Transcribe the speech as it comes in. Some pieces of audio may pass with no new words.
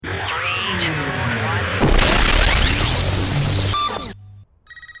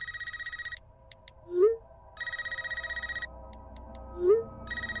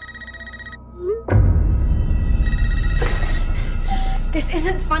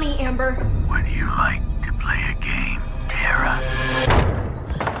money, Amber. Would you like to play a game, Tara?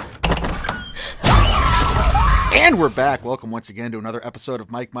 And we're back. Welcome once again to another episode of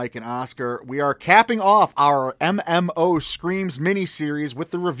Mike, and Oscar. We are capping off our MMO Screams miniseries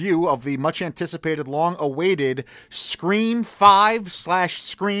with the review of the much-anticipated, long-awaited Scream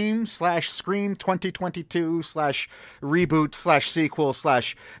 5/Scream/Scream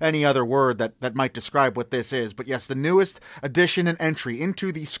 2022/reboot/sequel/any other word that might describe what this is. But yes, the newest addition and entry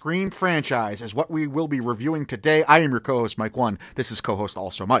into the Scream franchise is what we will be reviewing today. I am your co-host, Mike 1. This is co-host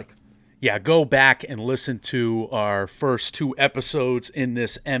also Mike. Yeah, go back and listen to our first two episodes in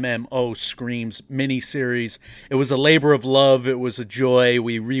this MMO Screams miniseries. It was a labor of love. It was a joy.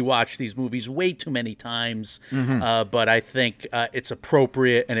 We rewatched these movies way too many times, but I think it's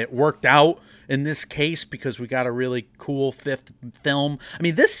appropriate, and it worked out in this case because we got a really cool fifth film. I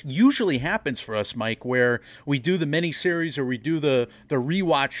mean, this usually happens for us, Mike, where we do the miniseries or we do the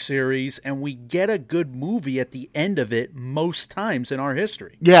rewatch series, and we get a good movie at the end of it most times in our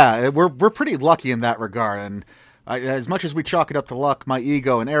history. Yeah, we're pretty lucky in that regard, and as much as we chalk it up to luck, my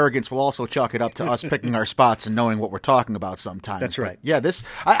ego and arrogance will also chalk it up to us picking our spots and knowing what we're talking about sometimes. That's right. But yeah,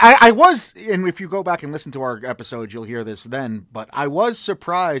 I was, and if you go back and listen to our episode, you'll hear this then, but I was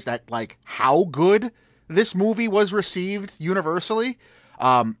surprised at how good this movie was received universally.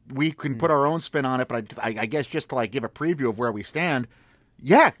 We can put our own spin on it, but I guess just to give a preview of where we stand,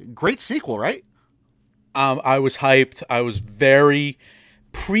 yeah, great sequel, right? I was hyped. I was very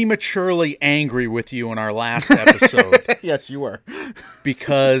prematurely angry with you in our last episode. Yes, you were.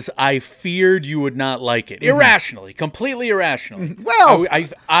 Because I feared you would not like it. Irrationally, completely irrationally. Well,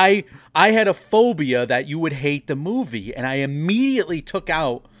 I had a phobia that you would hate the movie, and I immediately took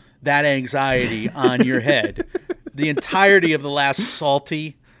out that anxiety on your head. The entirety of the last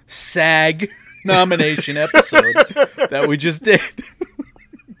Salty SAG nomination episode that we just did.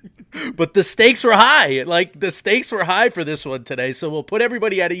 But the stakes were high. The stakes were high for this one today. So we'll put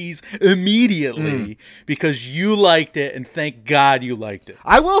everybody at ease immediately because you liked it, and thank God you liked it.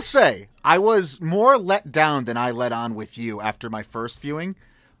 I will say, I was more let down than I let on with you after my first viewing,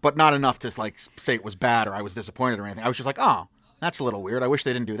 but not enough to say it was bad or I was disappointed or anything. I was just like, oh, that's a little weird. I wish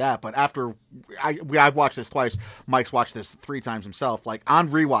they didn't do that. But after I've watched this twice, Mike's watched this 3 times himself. On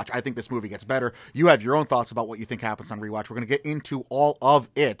rewatch, I think this movie gets better. You have your own thoughts about what you think happens on rewatch. We're going to get into all of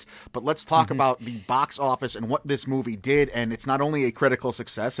it, but let's talk about the box office and what this movie did. And it's not only a critical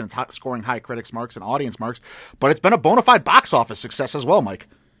success and it's scoring high critics marks and audience marks, but it's been a bona fide box office success as well, Mike.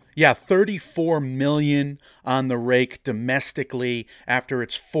 Yeah, $34 million on the rake domestically after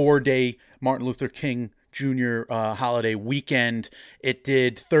its 4-day Martin Luther King Jr. Holiday weekend. It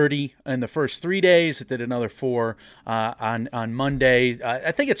did 30 in the first 3 days. It did another 4 on Monday.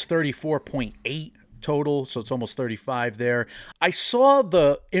 I think it's 34.8 total, so it's almost 35 there. I saw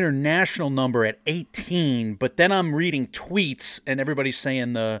the international number at 18, but then I'm reading tweets and everybody's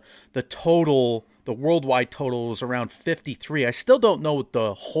saying the total, the worldwide total was around 53. I still don't know what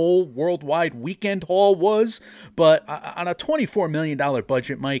the whole worldwide weekend haul was, but on a $24 million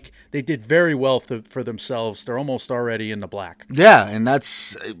budget, Mike, they did very well for themselves. They're almost already in the black. Yeah, and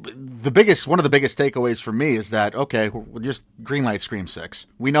that's one of the biggest takeaways for me is that, okay, we'll just greenlight Scream 6.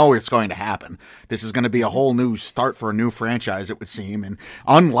 We know it's going to happen. This is going to be a whole new start for a new franchise, it would seem, and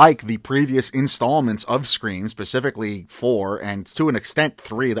unlike the previous installments of Scream, specifically 4, and to an extent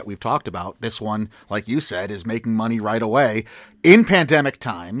 3 that we've talked about, this one, like you said, is making money right away in pandemic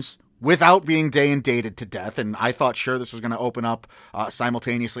times without being day and dated to death. And I thought, sure, this was going to open up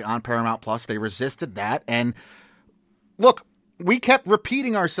simultaneously on Paramount Plus. They resisted that. And look, we kept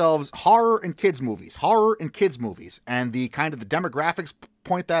repeating ourselves, horror and kids movies. And the kind of the demographics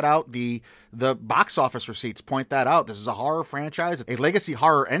point that out. The box office receipts point that out. This is a horror franchise, a legacy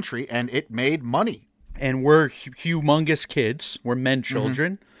horror entry, and it made money. And we're humongous kids. We're men,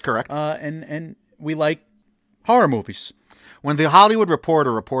 children. Correct. And we like horror movies. When the Hollywood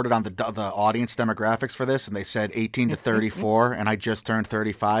Reporter reported on the audience demographics for this, and they said 18 to 34, and I just turned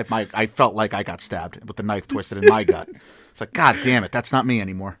 35, I felt like I got stabbed with the knife twisted in my gut. It's like, God damn it, that's not me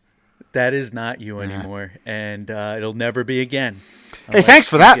anymore. That is not you anymore, and it'll never be again. Hey, thanks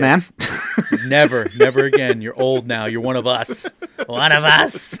for that, man. Never again. You're old now. You're one of us. One of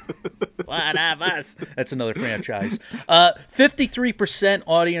us. That's another franchise. 53%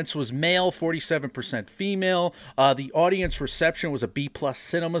 audience was male, 47% female. The audience reception was a B+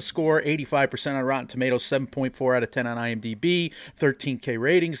 cinema score, 85% on Rotten Tomatoes, 7.4 out of 10 on IMDb, 13K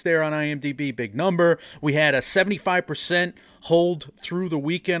ratings there on IMDb, big number. We had a 75% hold through the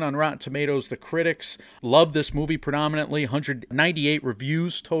weekend on Rotten Tomatoes. The critics love this movie predominantly. 198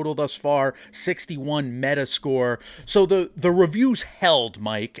 reviews total thus far, 61 Metascore. So the reviews held,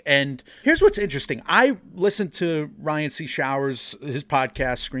 Mike. And here's what's interesting. I listened to Ryan C. Showers, his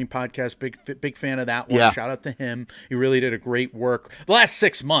podcast, Screen Podcast, big fan of that one. Yeah. Shout out to him. He really did a great work the last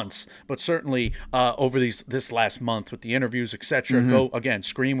 6 months, but certainly over this last month with the interviews, etc. Go again,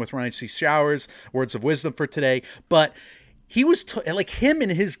 Scream with Ryan C. Showers, Words of Wisdom for today. But he was like him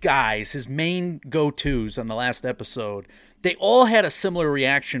and his guys, his main go-tos on the last episode. They all had a similar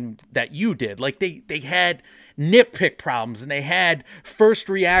reaction that you did. Like they had nitpick problems and they had first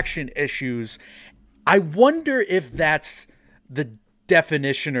reaction issues. I wonder if that's the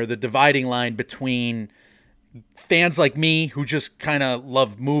definition or the dividing line between fans like me who just kind of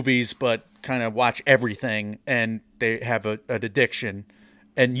love movies but kind of watch everything and they have an addiction,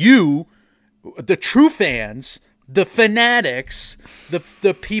 and you, the true fans, the fanatics,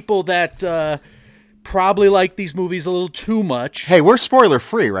 the people that probably like these movies a little too much. Hey, we're spoiler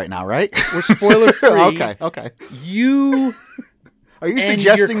free right now, right? We're spoiler free. Okay. You Are you and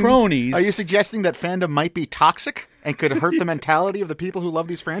suggesting your cronies. Are you suggesting that fandom might be toxic and could hurt the mentality of the people who love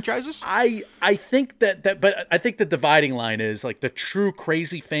these franchises? I think but I think the dividing line is like the true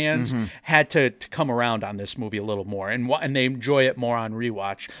crazy fans had to come around on this movie a little more, and they enjoy it more on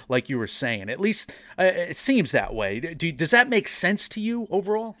rewatch, like you were saying. At least it seems that way. Does that make sense to you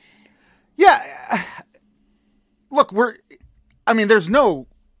overall? Yeah. Look, there's no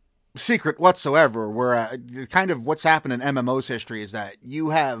secret whatsoever where kind of what's happened in MMO's history is that you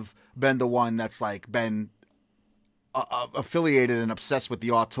have been the one that's like been affiliated and obsessed with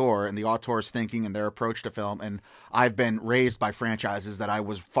the auteur and the auteur's thinking and their approach to film, and I've been raised by franchises that I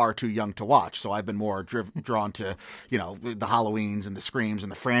was far too young to watch, so I've been more drawn to the Halloweens and the Screams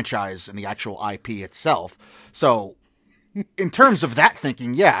and the franchise and the actual IP itself. So in terms of that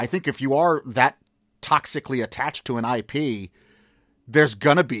thinking, yeah, I think if you are that toxically attached to an IP, there's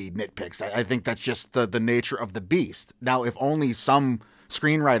gonna be nitpicks. I think that's just the nature of the beast. Now, if only some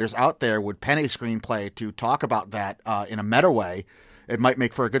screenwriters out there would pen a screenplay to talk about that in a meta way, it might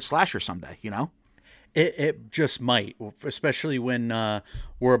make for a good slasher someday, It just might, especially when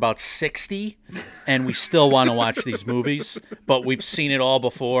we're about 60 and we still want to watch these movies, but we've seen it all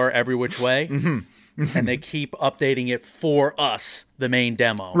before every which way. And they keep updating it for us, the main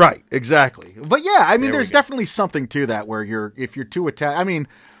demo. Right, exactly. But yeah, there's go. definitely something to that where if you're too attached.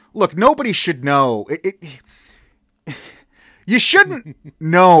 Look, nobody should know. You shouldn't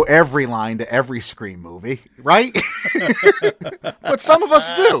know every line to every Scream movie, right? But some of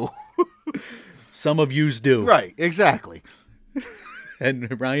us do. Some of yous do. Right, exactly.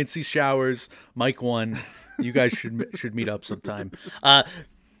 And Ryan C. Showers, Mike 1, you guys should meet up sometime.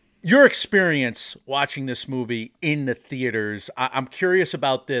 Your experience watching this movie in the theaters, I'm curious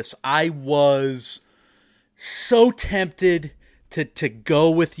about this. I was so tempted to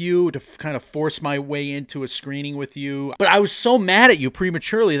go with you, to kind of force my way into a screening with you, but I was so mad at you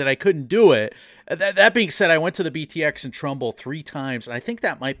prematurely that I couldn't do it. That being said, I went to the BTX in Trumbull 3 times, and I think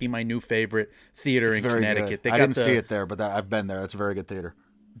that might be my new favorite theater in Connecticut. I didn't see it there, but I've been there. It's a very good theater.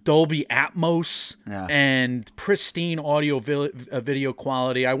 Dolby Atmos and pristine audio video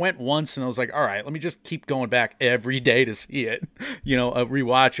quality. I went once and I was like, all right, let me just keep going back every day to see it,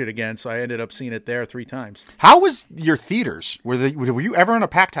 rewatch it again. So I ended up seeing it there 3 times. How was your theaters? Were you ever in a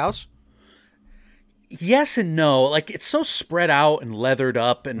packed house? Yes and no. Like, it's so spread out and leathered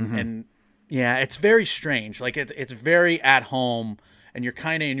up and yeah, it's very strange. Like it's very at home. And you're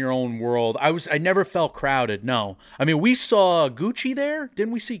kind of in your own world. I never felt crowded, no. We saw Gucci there.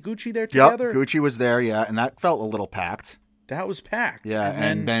 Didn't we see Gucci there together? Yep, Gucci was there, yeah, and that felt a little packed. That was packed. Yeah,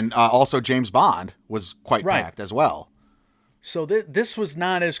 and then also James Bond was quite packed as well. So this was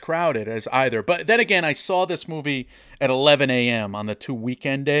not as crowded as either. But then again, I saw this movie at 11 a.m. on the 2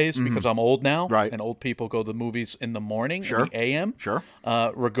 weekend days because I'm old now. Right. And old people go to the movies in the morning, in the a.m. Sure.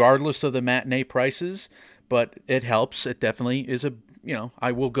 Regardless of the matinee prices. But it helps. It definitely is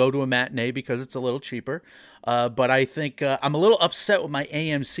I will go to a matinee because it's a little cheaper. But I think I'm a little upset with my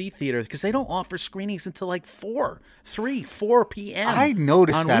AMC theater because they don't offer screenings until like 4 p.m. I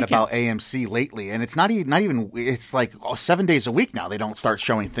noticed that about AMC lately, and it's not even. It's like 7 days a week now. They don't start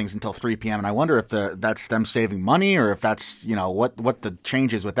showing things until 3 p.m. And I wonder if that's them saving money or if that's what the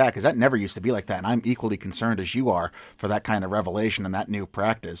change is with that, because that never used to be like that. And I'm equally concerned as you are for that kind of revelation and that new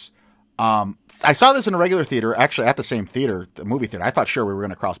practice. I saw this in a regular theater, actually at the same theater, the movie theater. I thought sure we were going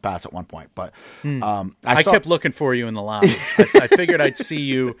to cross paths at one point, but I kept looking for you in the lobby. I figured I'd see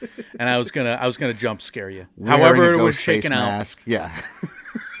you, and I was gonna jump scare you. However, it was shaken out. Mask. Yeah.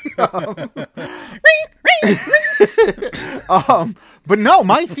 But no,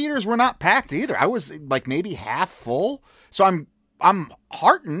 my theaters were not packed either. I was like maybe half full. So I'm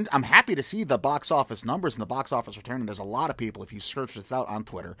heartened. I'm happy to see the box office numbers and the box office return. And there's a lot of people, if you search this out on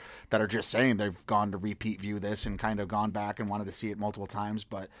Twitter, that are just saying they've gone to repeat view this and kind of gone back and wanted to see it multiple times.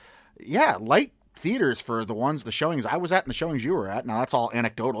 But yeah, light theaters for the showings I was at and the showings you were at. Now that's all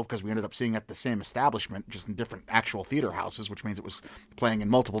anecdotal because we ended up seeing at the same establishment, just in different actual theater houses, which means it was playing in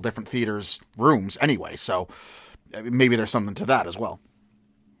multiple different theaters rooms anyway. So maybe there's something to that as well.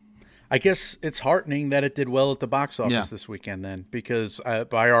 I guess it's heartening that it did well at the box office this weekend then, because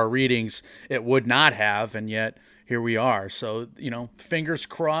by our readings, it would not have, and yet here we are. So, fingers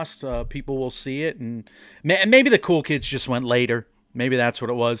crossed, people will see it, and maybe the cool kids just went later. Maybe that's what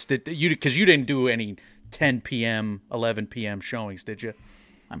it was. Because you didn't do any 10 p.m., 11 p.m. showings, did you?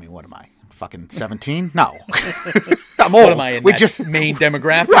 I mean, what am I? Fucking 17? No. I'm old. What am I in main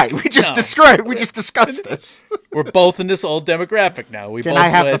demographic? Right. We just discussed this. We're both in this old demographic now. Can I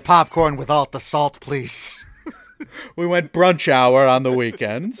have the popcorn without the salt, please? We went brunch hour on the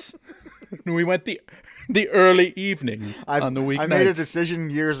weekends. We went the early evening on the weeknights. I made a decision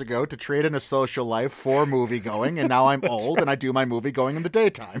years ago to trade in a social life for movie going, and now I'm old and I do my movie going in the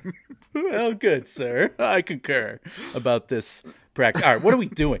daytime. Well, good, sir. I concur about this practice. All right, what are we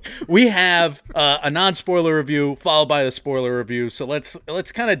doing? We have a non-spoiler review followed by the spoiler review. So let's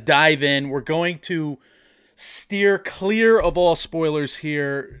kind of dive in. We're going to steer clear of all spoilers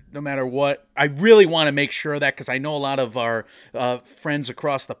here, no matter what. I really want to make sure of that because I know a lot of our friends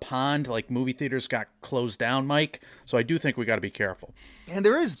across the pond, like movie theaters, got closed down, Mike. So I do think we got to be careful. And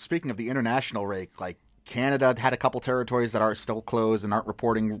there is, speaking of the international rate, like Canada had a couple territories that are still closed and aren't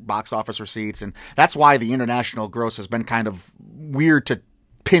reporting box office receipts. And that's why the international gross has been kind of weird to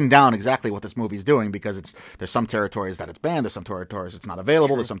pin down exactly what this movie's doing, because there's some territories that it's banned, there's some territories it's not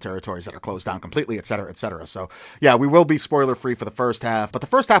available, there's some territories that are closed down completely, et cetera, et cetera. So yeah, we will be spoiler free for the first half, but the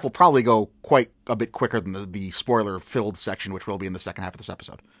first half will probably go quite a bit quicker than the spoiler filled section, which will be in the second half of this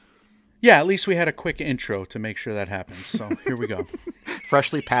episode. Yeah, at least we had a quick intro to make sure that happens. So here we go.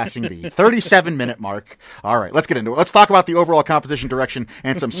 Freshly passing the 37-minute mark. All right, let's get into it. Let's talk about the overall composition, direction,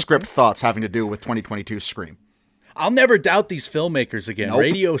 and some script thoughts having to do with 2022's Scream. I'll never doubt these filmmakers again. Nope.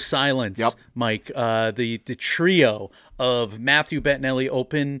 Radio Silence, Yep. Mike. The trio of Matthew Bettinelli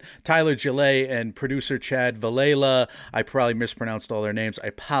Open, Tyler Gillette, and producer Chad Villela. I probably mispronounced all their names. I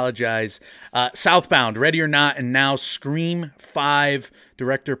apologize. Southbound, Ready or Not, and now Scream 5,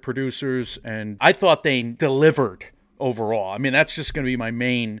 director, producers, and I thought they delivered overall. I mean, that's just going to be my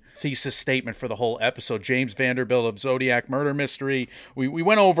main thesis statement for the whole episode. James Vanderbilt of Zodiac Murder Mystery. We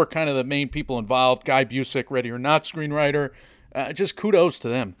went over kind of the main people involved. Guy Busick, Ready or Not screenwriter. Just kudos to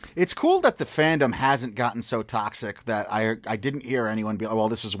them. It's cool that the fandom hasn't gotten so toxic that I didn't hear anyone be like, well,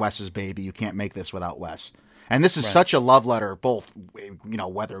 this is Wes's baby. You can't make this without Wes. And this is such a love letter, both,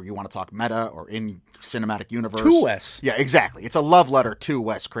 whether you want to talk meta or in cinematic universe. To Wes. Yeah, exactly. It's a love letter to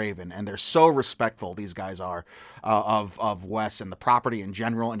Wes Craven, and they're so respectful, these guys are, of Wes and the property in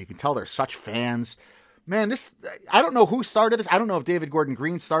general, and you can tell they're such fans. Man, I don't know who started this. I don't know if David Gordon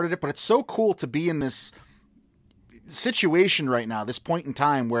Green started it, but it's so cool to be in this situation right now, this point in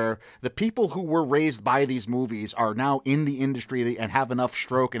time where the people who were raised by these movies are now in the industry and have enough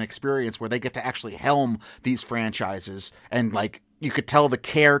stroke and experience where they get to actually helm these franchises. And like, you could tell the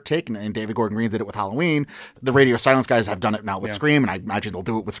care taken, and David Gordon Green did it with Halloween. The Radio Silence guys have done it now with Scream, and I imagine they'll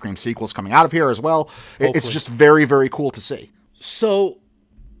do it with Scream sequels coming out of here as well. It's just very, very cool to see. So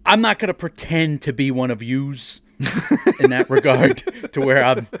I'm not going to pretend to be one of yous in that regard, to where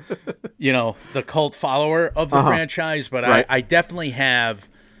I'm, the cult follower of the franchise, but right. I definitely have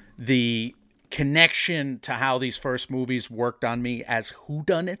the connection to how these first movies worked on me as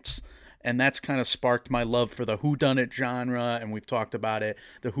whodunits, and that's kind of sparked my love for the whodunit genre, and we've talked about it,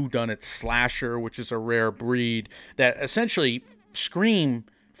 the whodunit slasher, which is a rare breed that essentially Scream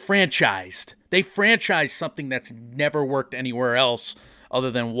franchised. They franchised something that's never worked anywhere else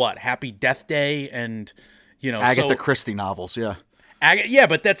other than Happy Death Day and Agatha Christie novels, yeah. Yeah,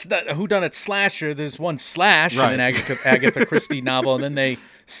 but that's the whodunit slasher. There's one slash in an Agatha Christie novel, and then they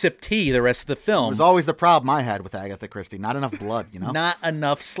sip tea the rest of the film. It was always the problem I had with Agatha Christie. Not enough blood, Not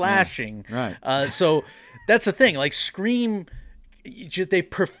enough slashing. Yeah, right. So that's the thing. Like, Scream, they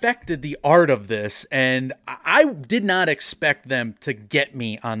perfected the art of this, and I did not expect them to get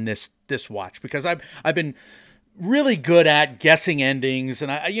me on this watch, because I've been really good at guessing endings, and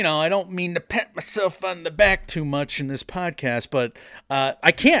I don't mean to pat myself on the back too much in this podcast, but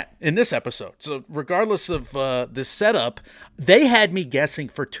I can't in this episode. So regardless of the setup, they had me guessing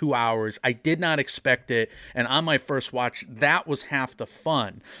for 2 hours. I did not expect it, and on my first watch, that was half the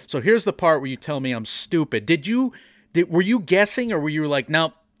fun. So here's the part where you tell me I'm stupid. Did you Were you guessing, or were you like,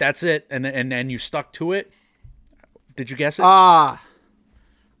 nope, that's it, and then you stuck to it? Did you guess it?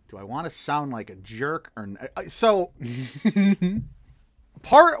 Do I want to sound like a jerk or so?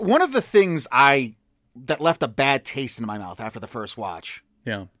 One of the things that left a bad taste in my mouth after the first watch,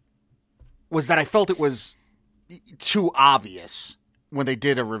 was that I felt it was too obvious when they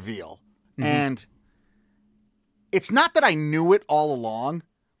did a reveal, and it's not that I knew it all along.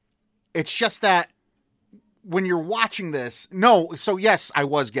 It's just that when you're watching this, yes, I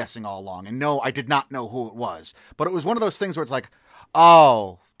was guessing all along, and no, I did not know who it was, but it was one of those things where it's like,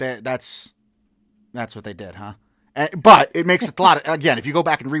 oh, that's what they did, huh? But it makes it a lot. Again, if you go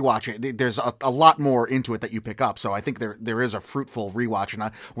back and rewatch it, there's a lot more into it that you pick up. So I think there is a fruitful rewatch.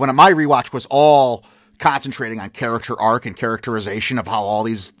 And when my rewatch was all concentrating on character arc and characterization of how all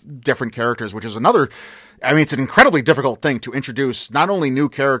these different characters, which is another. I mean, it's an incredibly difficult thing to introduce not only new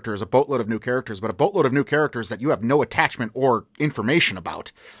characters, a boatload of new characters, but a boatload of new characters that you have no attachment or information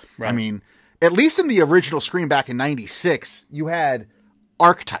about. Right. I mean, at least in the original Scream back in '96, you had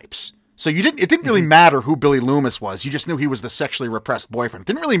archetypes. So it didn't really matter who Billy Loomis was. You just knew he was the sexually repressed boyfriend. It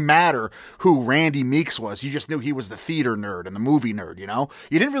didn't really matter who Randy Meeks was. You just knew he was the theater nerd and the movie nerd, you know?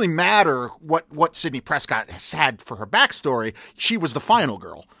 It didn't really matter what Sidney Prescott had for her backstory. She was the final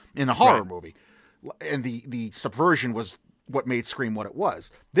girl in a horror movie. And the subversion was what made Scream what it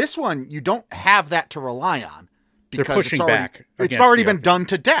was. This one, you don't have that to rely on. Because they're pushing back. It's already been done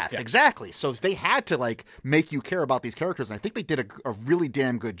to death. Yeah. Exactly. So they had to make you care about these characters. And I think they did a really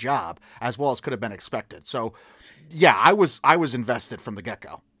damn good job, as well as could have been expected. So yeah, I was invested from the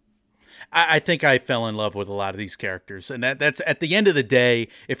get-go. I think I fell in love with a lot of these characters. And that's at the end of the day,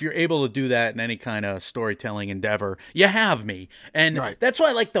 if you're able to do that in any kind of storytelling endeavor, you have me. And that's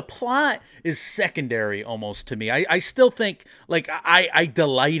why the plot is secondary almost to me. I still think I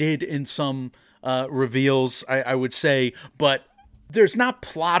delighted in some reveals, I would say, but there's not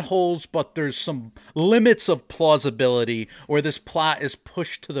plot holes, but there's some limits of plausibility where this plot is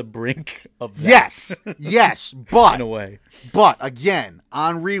pushed to the brink of that. Yes, but in a way. But again,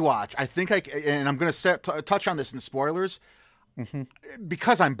 on rewatch, I think and I'm going to touch on this in spoilers,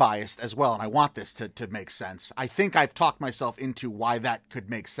 because I'm biased as well, and I want this to make sense. I think I've talked myself into why that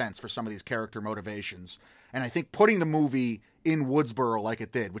could make sense for some of these character motivations, and I think putting the movie in Woodsboro like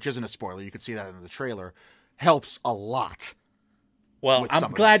it did, which isn't a spoiler, you could see that in the trailer, helps a lot. Well,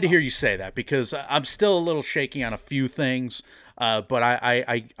 I'm glad to hear you say that, because I'm still a little shaky on a few things, but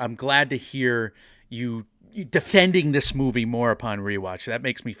I'm glad to hear you defending this movie more upon rewatch. That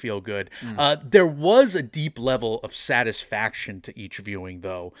makes me feel good. There was a deep level of satisfaction to each viewing,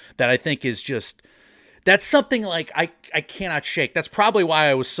 though, that I think is just... That's something I cannot shake. That's probably why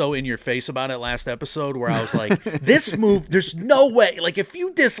I was so in your face about it last episode, where I was like, this movie, there's no way. If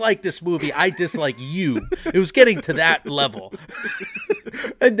you dislike this movie, I dislike you. It was getting to that level.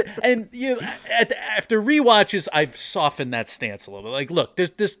 and after rewatches, I've softened that stance a little bit. Look,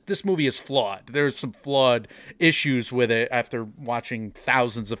 this movie is flawed. There's some flawed issues with it after watching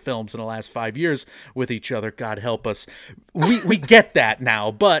thousands of films in the last 5 years with each other. God help us. We get that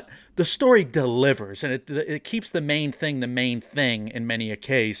now, but the story delivers, and it keeps the main thing in many a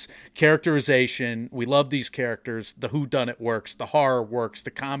case. Characterization, we love these characters, the whodunit works, the horror works, the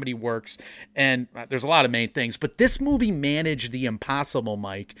comedy works, and there's a lot of main things. But this movie managed the impossible,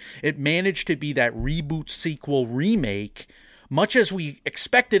 Mike. It managed to be that reboot, sequel, remake, much as we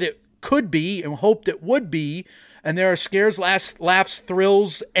expected it could be and hoped it would be. And there are scares, laughs,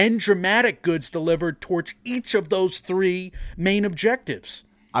 thrills, and dramatic goods delivered towards each of those three main objectives.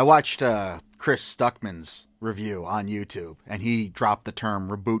 I watched Chris Stuckman's review on YouTube, and he dropped the term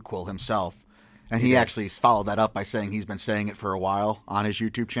rebootquel himself. And he actually followed that up by saying he's been saying it for a while on his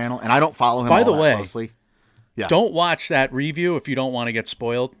YouTube channel. And I don't follow him that closely. Yeah. Don't watch that review if you don't want to get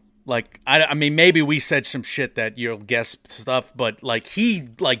spoiled. I mean, maybe we said some shit that you'll guess stuff, but he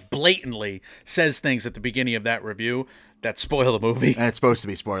blatantly says things at the beginning of that review that spoil the movie. And it's supposed to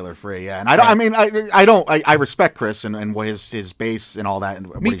be spoiler free, yeah. And I respect Chris and what his base and all that.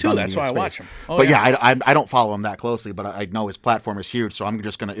 And Me too. That's why I watch him. I don't follow him that closely, but I know his platform is huge. So I'm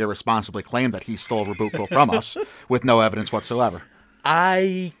just going to irresponsibly claim that he stole rebootquel from us with no evidence whatsoever.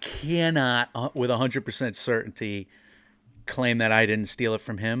 I cannot, with 100% certainty, claim that I didn't steal it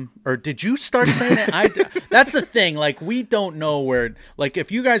from him. Or did you start saying it? That's the thing. We don't know where.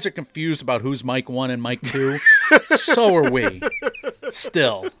 If you guys are confused about who's Mike 1 and Mike 2, so are we.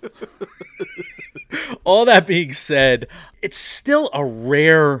 Still. All that being said, it's still a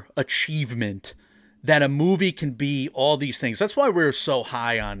rare achievement that a movie can be all these things. That's why we're so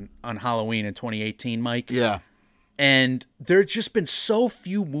high on Halloween in 2018, Mike. Yeah. And there's just been so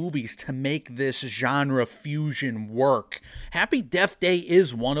few movies to make this genre fusion work. Happy Death Day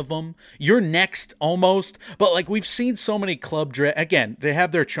is one of them. You're Next, almost. But like we've seen so many Club Dread. Again, they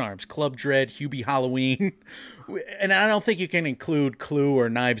have their charms. Club Dread, Hubie Halloween. And I don't think you can include Clue or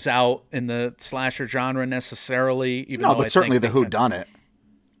Knives Out in the slasher genre necessarily. No, but certainly the whodunit.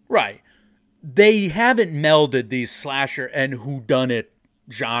 Right. They haven't melded these slasher and whodunit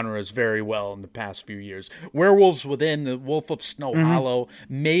genres very well in the past few years. Werewolves Within, The Wolf of Snow Hollow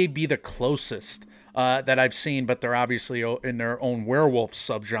may be the closest that I've seen, but they're obviously in their own werewolf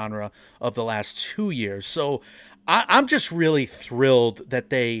subgenre of the last 2 years. So I'm just really thrilled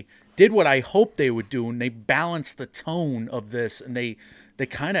that they did what I hoped they would do, and they balanced the tone of this, and they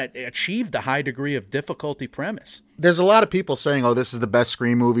kind of achieved the high degree of difficulty premise. There's a lot of people saying, oh, this is the best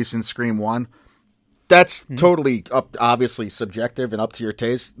Scream movie since Scream 1. That's totally obviously subjective and up to your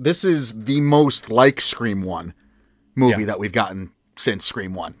taste. This is the most like Scream 1 movie that we've gotten since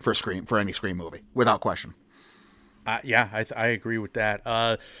Scream 1 for any Scream movie, without question. I agree with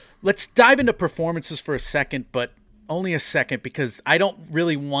that. Let's dive into performances for a second, but only a second, because I don't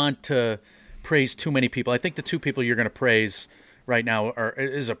really want to praise too many people. I think the two people you're going to praise right now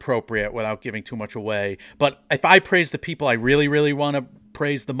is appropriate without giving too much away. But if I praise the people I really, really want to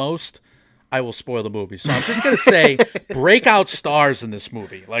praise the most, I will spoil the movie. So I'm just going to say breakout stars in this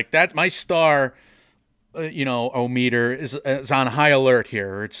movie. Like that, my star, meter is on high alert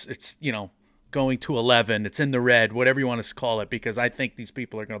here. It's going to 11. It's in the red, whatever you want to call it, because I think these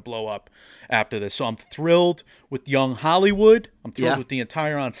people are going to blow up after this. So I'm thrilled with Young Hollywood. I'm thrilled with the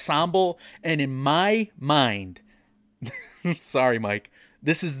entire ensemble. And in my mind, sorry, Mike,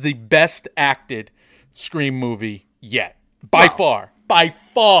 this is the best acted Scream movie yet. By far.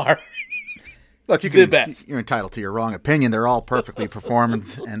 Look, you're entitled to your wrong opinion. They're all perfectly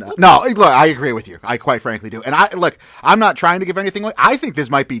performed. And no, look, I agree with you. I quite frankly do. And I'm not trying to give anything away. I think this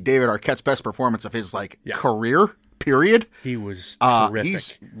might be David Arquette's best performance of his career. Period. He was terrific.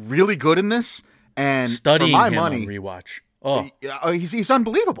 He's really good in this. And studying for my him money, on rewatch. Oh, he's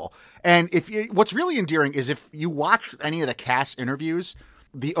unbelievable. And what's really endearing is if you watch any of the cast interviews,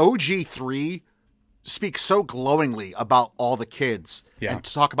 the OG3 speaks so glowingly about all the kids and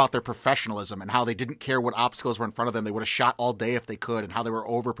talk about their professionalism and how they didn't care what obstacles were in front of them. They would have shot all day if they could, and how they were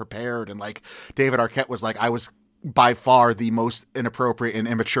over prepared. And like David Arquette was like, I was by far the most inappropriate and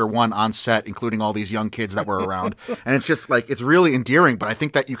immature one on set, including all these young kids that were around. And it's just like, it's really endearing, but I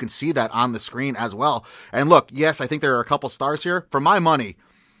think that you can see that on the screen as well. And look, yes, I think there are a couple stars here. For my money,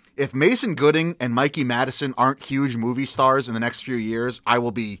 if Mason Gooding and Mikey Madison aren't huge movie stars in the next few years, I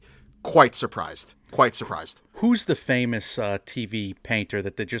will be quite surprised. Who's the famous TV painter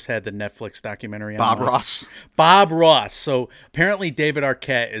that they just had the Netflix documentary on? Bob Ross. Bob Ross. So apparently David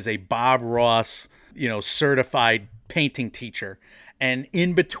Arquette is a Bob Ross, certified painting teacher. And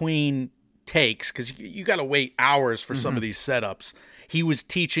in between takes, because you got to wait hours for some of these setups, he was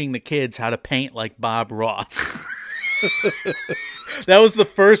teaching the kids how to paint like Bob Ross. That was the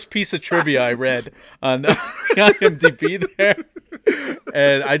first piece of trivia I read on IMDb there.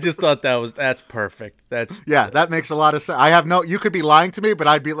 And I just thought that's perfect. That makes a lot of sense. You could be lying to me, but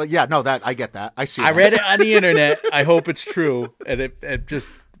I'd be like, I get that. I see. I read it on the internet. I hope it's true. And it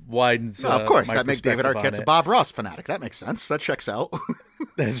just widens. Of course, that makes David Arquette's a Bob Ross fanatic. That makes sense. That checks out.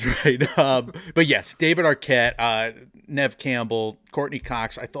 That's right. But yes, David Arquette, Nev Campbell, Courtney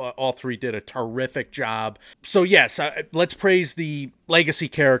Cox, I thought all three did a terrific job. So yes, let's praise the legacy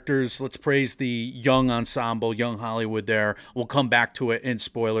characters. Let's praise the young ensemble, Young Hollywood there. We'll come back to it in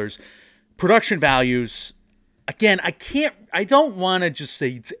spoilers. Production values. Again, I don't want to just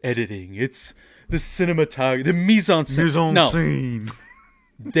say it's editing. It's the cinematography, the mise en scene. No.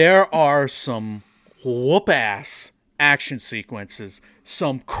 There are some whoop-ass action sequences,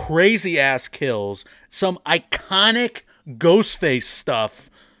 some crazy-ass kills, some iconic Ghostface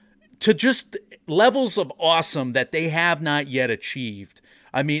stuff, to just levels of awesome that they have not yet achieved.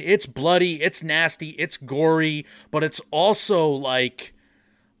 I mean, it's bloody, it's nasty, it's gory, but it's also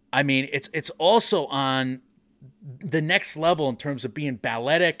it's also on the next level in terms of being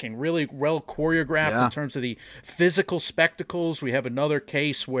balletic and really well choreographed in terms of the physical spectacles. We have another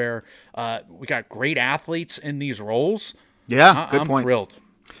case where we got great athletes in these roles. Yeah, good point. I'm thrilled.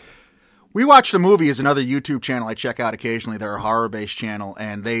 We Watch the Movie is another YouTube channel I check out occasionally. They're a horror-based channel,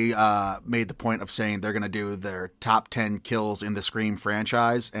 and they made the point of saying they're going to do their top 10 kills in the Scream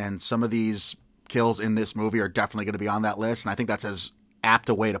franchise, and some of these kills in this movie are definitely going to be on that list, and I think that's as apt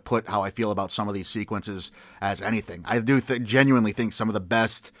a way to put how I feel about some of these sequences as anything. I do genuinely think some of the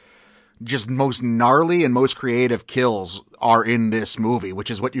best just most gnarly and most creative kills are in this movie, which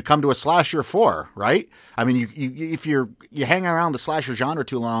is what you come to a slasher for, right? I mean, if you hang around the slasher genre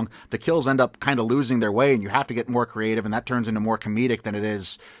too long, the kills end up kind of losing their way, and you have to get more creative, and that turns into more comedic than it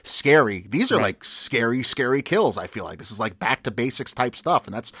is scary. These are like scary kills. I feel like this is like back to basics type stuff,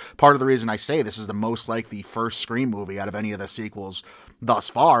 and that's part of the reason I say this is the most like the first Scream movie out of any of the sequels thus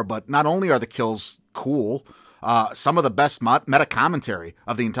far. But not only are the kills cool, some of the best meta commentary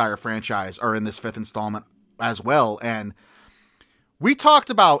of the entire franchise are in this fifth installment as well. And we talked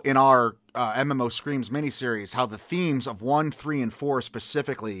about in our MMO Screams miniseries how the themes of 1, 3, and 4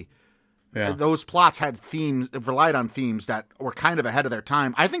 specifically, those plots had themes, relied on themes that were kind of ahead of their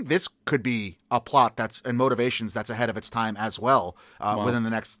time. I think this could be a plot and motivations that's ahead of its time as well, within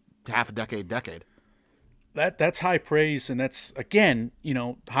the next half a decade. That's high praise, and that's, again,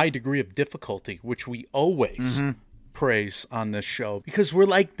 high degree of difficulty, which we always praise on this show, because we're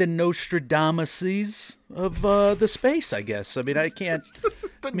like the Nostradamuses of the space, I guess. I mean, I can't...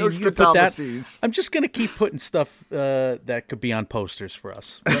 Nostradamuses. I'm just going to keep putting stuff that could be on posters for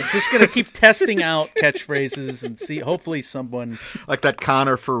us. I'm just going to keep testing out catchphrases and see, hopefully someone... Like that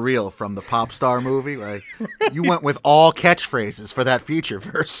Connor for Real from the Pop Star movie, right? You went with all catchphrases for that feature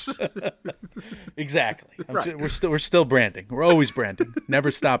verse. Exactly. We're still branding. We're always branding.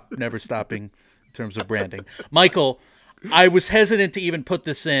 Never stopping in terms of branding. Michael, I was hesitant to even put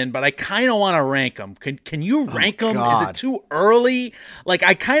this in, but I kind of want to rank them. Can you rank them? God. Is it too early? Like,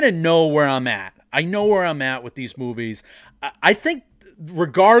 I kind of know where I'm at. I know where I'm at with these movies. I think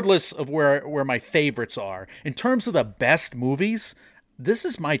regardless of where my favorites are, in terms of the best movies, this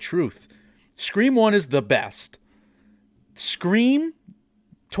is my truth. Scream 1 is the best. Scream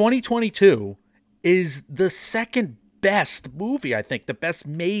 2022 is the second best movie, I think. The best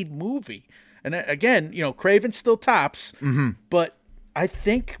made movie. And again, Craven still tops, but I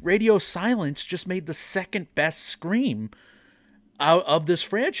think Radio Silence just made the second best Scream out of this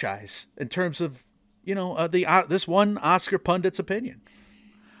franchise in terms of, this one Oscar pundit's opinion.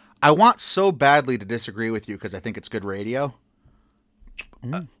 I want so badly to disagree with you because I think it's good radio.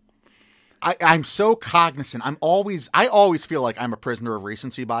 I'm so cognizant. I always feel like I'm a prisoner of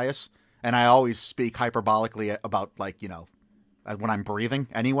recency bias, and I always speak hyperbolically about, when I'm breathing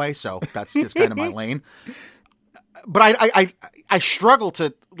anyway, so that's just kind of my lane. But I struggle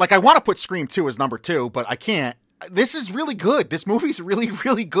to, I want to put Scream 2 as number 2, but I can't. This is really good. This movie's really,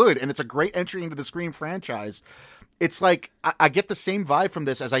 really good, and it's a great entry into the Scream franchise. It's like, I get the same vibe from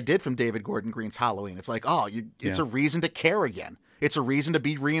this as I did from David Gordon Green's Halloween. It's like, it's a reason to care again. It's a reason to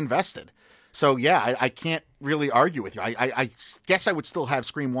be reinvested. So, yeah, I can't really argue with you. I guess I would still have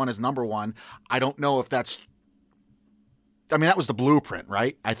Scream 1 as number 1. I don't know if that's... I mean, that was the blueprint,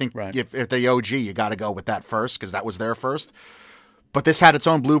 right? I think if the OG, you got to go with that first because that was their first. But this had its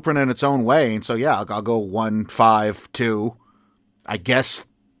own blueprint in its own way. And so, yeah, I'll go 1, 5, 2, I guess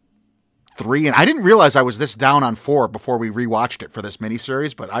 3. And I didn't realize I was this down on 4 before we rewatched it for this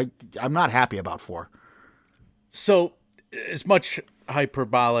miniseries, but I'm not happy about 4. So, as much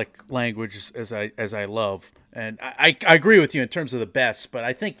hyperbolic language as I love, and I agree with you in terms of the best, but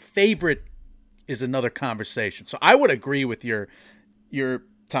I think favorite is another conversation. So I would agree with your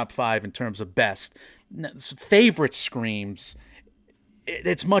top 5 in terms of best. Favorite Screams,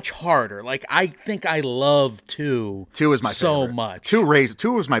 it's much harder. I think I love 2. 2 is my so favorite. much. 2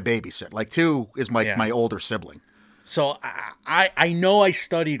 was my babysit. 2 is my older sibling. So I know I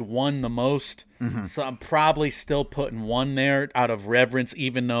studied 1 the most. So I'm probably still putting 1 there out of reverence,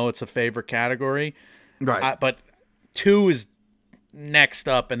 even though it's a favorite category. Right. But 2 is next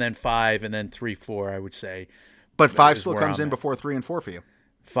up, and then 5, and then 3, 4, I would say. But 5 still comes in before 3 and 4 for you.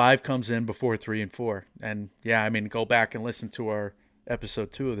 5 comes in before 3 and 4. And yeah, I mean, go back and listen to our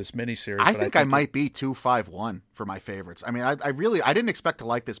episode 2 of this miniseries. I think I might be 2, 5, 1 for my favorites. I mean, I didn't expect to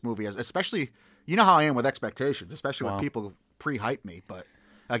like this movie, especially, you know how I am with expectations, especially when people pre-hype me. But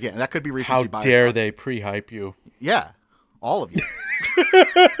again, that could be recency bias. How dare they pre-hype you? Yeah, all of you.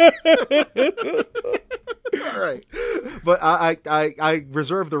 All right, but I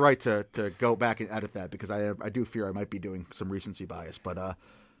reserve the right to go back and edit that because I do fear I might be doing some recency bias. But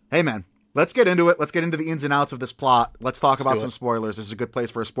hey, man, let's get into it. Let's get into the ins and outs of this plot. Let's talk about some spoilers. This is a good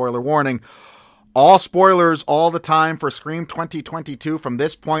place for a spoiler warning. All spoilers all the time for Scream 2022 from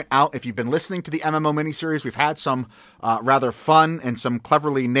this point out. If you've been listening to the MMO miniseries, we've had some rather fun and some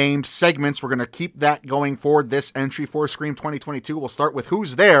cleverly named segments. We're going to keep that going forward this entry for Scream 2022. We'll start with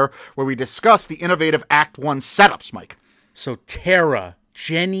Who's There, where we discuss the innovative Act 1 setups, Mike. So Tara,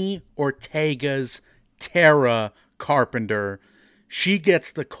 Jenny Ortega's Tara Carpenter, she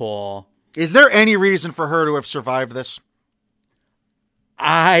gets the call. Is there any reason for her to have survived this?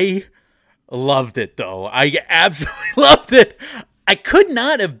 I Loved it, though. I absolutely loved it. I could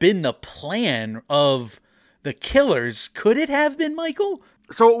not have been the plan of the killers. Could it have been, Michael?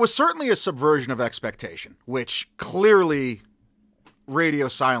 So it was certainly a subversion of expectation, which clearly Radio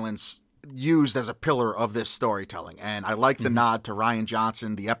Silence used as a pillar of this storytelling. And I like the nod to Rian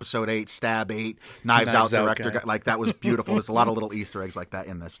Johnson, the episode 8, Stab 8, Knives Out director. Guy. Like, that was beautiful. There's a lot of little Easter eggs like that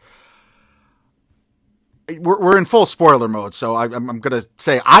in this. We're in full spoiler mode, so I'm going to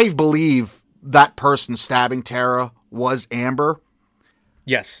say I believe that person stabbing Tara was Amber.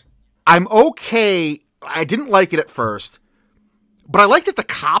 Yes. I'm okay. I didn't like it at first, but I like that the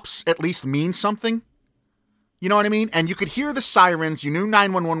cops at least mean something. You know what I mean? And you could hear the sirens. You knew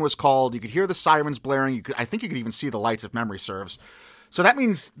 911 was called. You could hear the sirens blaring. I think you could even see the lights if memory serves. So that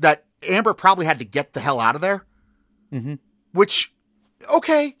means that Amber probably had to get the hell out of there. Mm-hmm. Which,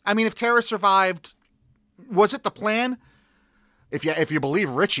 okay. I mean, if Tara survived, was it the plan? If you believe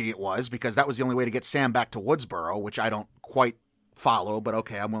Richie, it was, because that was the only way to get Sam back to Woodsboro, which I don't quite follow, but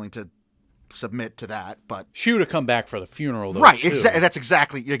okay, I'm willing to submit to that. But she would have come back for the funeral, though. Right, that's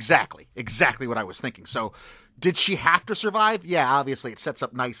exactly what I was thinking. So did she have to survive? Yeah, obviously it sets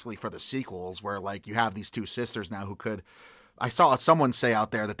up nicely for the sequels where, like, you have these two sisters now who could... I saw someone say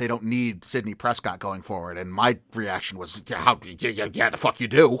out there that they don't need Sidney Prescott going forward, and my reaction was, yeah, the fuck you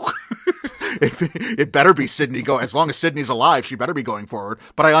do. It better be Sidney going. As long as Sidney's alive, she better be going forward.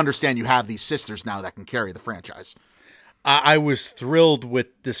 But I understand you have these sisters now that can carry the franchise. I was thrilled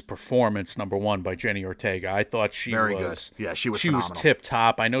with this performance, number one, by Jenny Ortega. I thought she Very was good. Yeah, she was phenomenal. Tip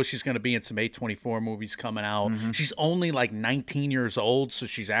top. I know she's going to be in some A24 movies coming out. Mm-hmm. She's only like 19 years old, so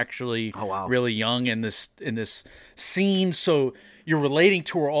she's actually really young in this scene. So you're relating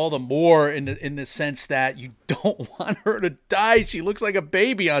to her all the more in the sense that you don't want her to die. She looks like a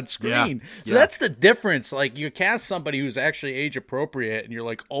baby on screen. So that's the difference. Like, you cast somebody who's actually age appropriate and you're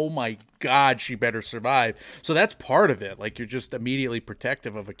like, oh my God, she better survive. So that's part of it. Like, you're just immediately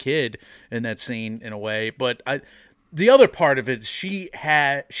protective of a kid in that scene in a way. But the other part of it, she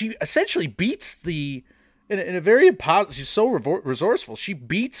essentially beats in a very positive, she's so resourceful. She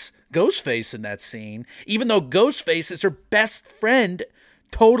beats Ghostface in that scene, even though Ghostface is her best friend,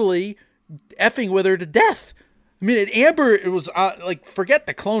 totally effing with her to death. I mean, Amber, it was forget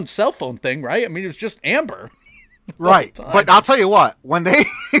the clone cell phone thing, right? I mean, it was just Amber. Right. But I'll tell you what, when they,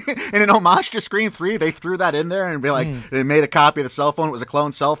 in an homage to Scream 3, they threw that in there and be like, they made a copy of the cell phone. It was a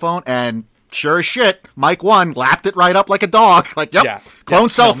clone cell phone. And sure as shit, Mike 1 lapped it right up like a dog. Like, yep, clone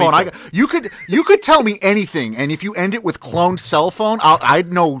cell phone. You could tell me anything, and if you end it with cloned cell phone,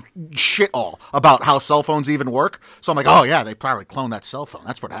 I'd know shit all about how cell phones even work. So I'm like, oh yeah, they probably cloned that cell phone.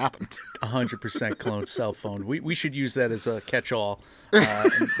 That's what happened. 100% cloned cell phone. We should use that as a catch-all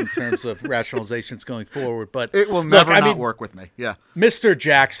in terms of rationalizations going forward. But it will never work with me. Yeah, Mr.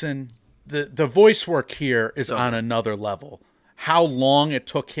 Jackson, the voice work here is on another level. How long it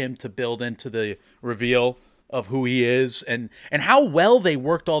took him to build into the reveal of who he is, and how well they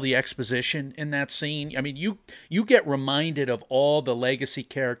worked all the exposition in that scene. I mean, you get reminded of all the legacy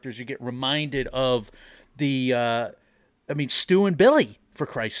characters. You get reminded of the, Stu and Billy, for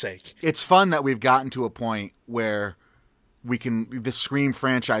Christ's sake. It's fun that we've gotten to a point where the Scream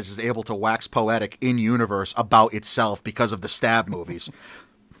franchise is able to wax poetic in universe about itself because of the Stab movies.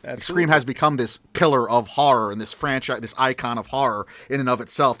 Absolutely. Scream has become this pillar of horror and this franchise, this icon of horror in and of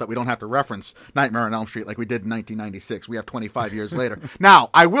itself that we don't have to reference Nightmare on Elm Street like we did in 1996. We have 25 years later. Now,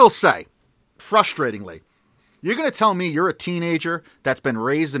 I will say, frustratingly, you're going to tell me you're a teenager that's been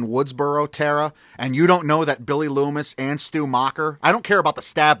raised in Woodsboro, Tara, and you don't know that Billy Loomis and Stu Macher, I don't care about the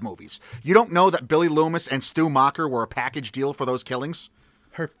Stab movies, you don't know that Billy Loomis and Stu Macher were a package deal for those killings?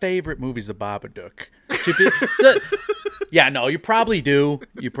 Her favorite movie's The Babadook. Yeah, no, you probably do.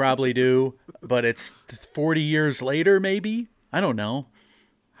 But it's 40 years later, maybe? I don't know.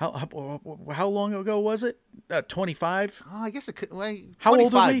 How long ago was it? 25? Oh, I guess it could. Well, how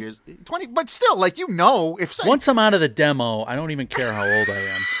old are we? Years. 20, but still, like, if once I'm out of the demo, I don't even care how old I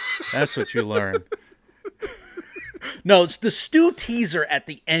am. That's what you learn. No, it's the Stu teaser at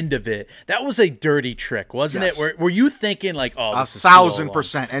the end of it. That was a dirty trick, wasn't it? Were you thinking like, oh, this is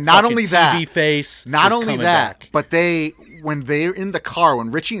 1,000%. And not only that, TV face. Not only that, but when they're in the car,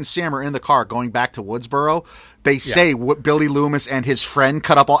 when Richie and Sam are in the car going back to Woodsboro, they say what Billy Loomis and his friend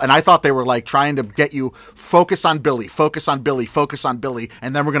cut up all, and I thought they were like trying to get you focus on Billy,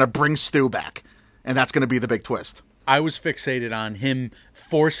 and then we're going to bring Stu back, and that's going to be the big twist. I was fixated on him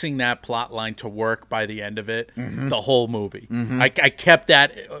forcing that plot line to work by the end of it, the whole movie. Mm-hmm. I kept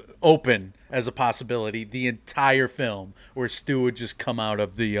that open as a possibility the entire film, where Stu would just come out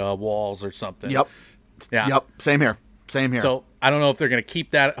of the walls or something. Yep. Yeah. Yep. Same here. Same here. So I don't know if they're going to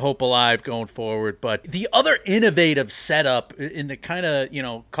keep that hope alive going forward. But the other innovative setup in the kind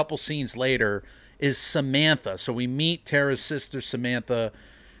of, couple scenes later is Samantha. So we meet Tara's sister, Samantha,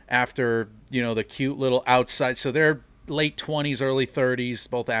 after, the cute little outside. So they're late 20s, early 30s.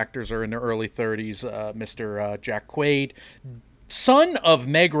 Both actors are in their early 30s. Mr. Jack Quaid, son of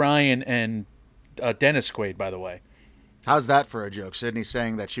Meg Ryan and Dennis Quaid, by the way. How's that for a joke? Sydney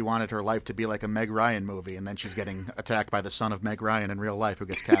saying that she wanted her life to be like a Meg Ryan movie, and then she's getting attacked by the son of Meg Ryan in real life, who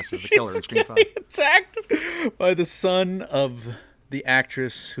gets cast as the killer in Scream 5. Attacked by the son of the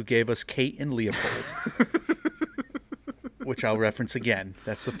actress who gave us Kate and Leopold. Which I'll reference again.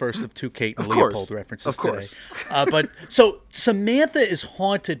 That's the first of two Kate and Leopold references today. But so Samantha is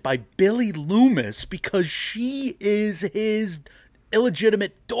haunted by Billy Loomis because she is his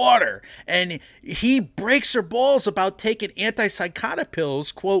illegitimate daughter, and he breaks her balls about taking antipsychotic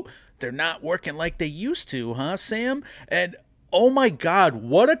pills. Quote, "They're not working like they used to, huh, Sam?" And oh my God,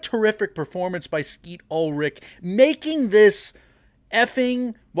 what a terrific performance by Skeet Ulrich, making this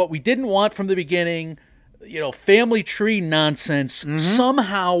effing what we didn't want from the beginning, family tree nonsense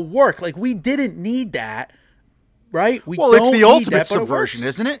somehow work. Like, we didn't need that, right? It's the ultimate subversion,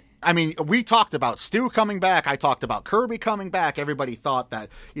 isn't it? I mean, we talked about Stu coming back. I talked about Kirby coming back. Everybody thought that,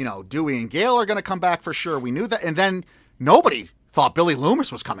 Dewey and Gale are going to come back for sure. We knew that. And then nobody thought Billy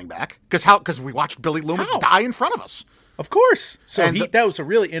Loomis was coming back because we watched Billy Loomis die in front of us. Of course. So that was a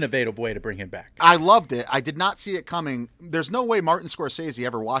really innovative way to bring him back. I loved it. I did not see it coming. There's no way Martin Scorsese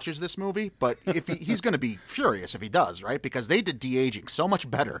ever watches this movie, but if he's going to be furious if he does, right? Because they did de-aging so much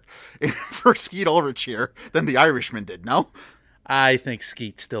better for Skeet Ulrich here than The Irishman did, no? I think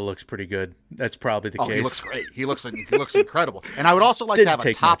Skeet still looks pretty good. That's probably the case. He looks great. He looks incredible. And I would also like to have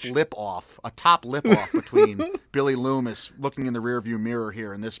a top lip off between Billy Loomis looking in the rearview mirror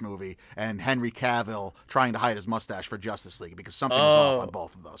here in this movie and Henry Cavill trying to hide his mustache for Justice League, because something was off on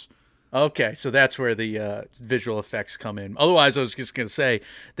both of those. Okay, so that's where the visual effects come in. Otherwise, I was just going to say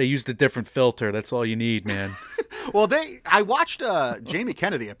they used a different filter. That's all you need, man. Well, I watched Jamie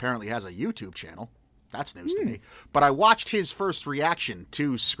Kennedy apparently has a YouTube channel. That's news to me. But I watched his first reaction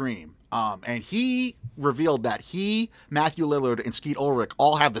to Scream, and he revealed that Matthew Lillard, and Skeet Ulrich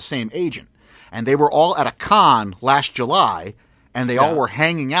all have the same agent. And they were all at a con last July, and they all were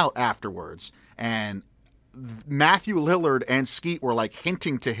hanging out afterwards. And Matthew Lillard and Skeet were like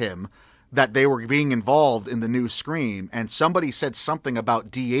hinting to him that they were being involved in the new Scream, and somebody said something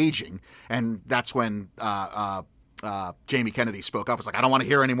about de-aging, and that's when Jamie Kennedy spoke up. It's like, I don't want to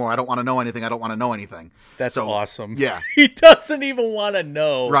hear anymore. I don't want to know anything. I don't want to know anything. That's awesome. Yeah. He doesn't even want to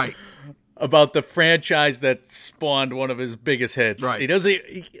know about the franchise that spawned one of his biggest hits. Right. He doesn't.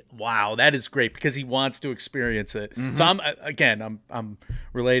 Wow, that is great because he wants to experience it. Mm-hmm. So I'm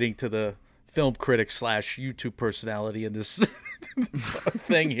relating to the film critic / YouTube personality in this, this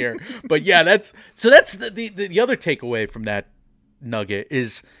thing here. But yeah, that's the other takeaway from that nugget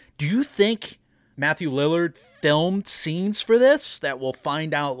is, do you think Matthew Lillard filmed scenes for this that we'll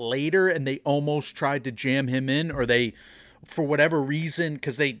find out later and they almost tried to jam him in, or they, for whatever reason,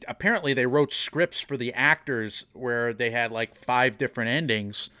 because they wrote scripts for the actors where they had like 5 different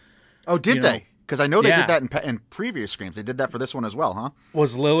endings. Oh, did they? Because I know they did that in previous Screams. They did that for this one as well, huh?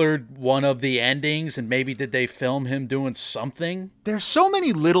 Was Lillard one of the endings, and maybe did they film him doing something? There's so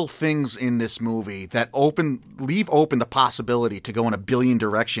many little things in this movie that leave open the possibility to go in a billion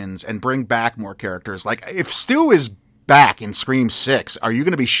directions and bring back more characters. Like, if Stu is back in Scream 6, are you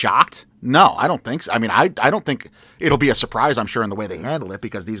going to be shocked? No, I don't think so. I mean, I don't think it'll be a surprise, I'm sure, in the way they handle it,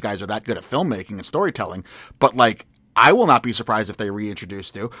 because these guys are that good at filmmaking and storytelling. But, like, I will not be surprised if they reintroduce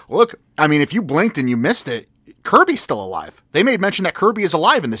Stu. Look, I mean, if you blinked and you missed it, Kirby's still alive. They made mention that Kirby is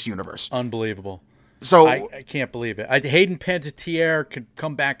alive in this universe. Unbelievable. So I can't believe it. Hayden Panettiere could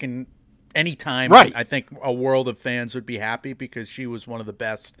come back in any time. Right. I think a world of fans would be happy because she was one of the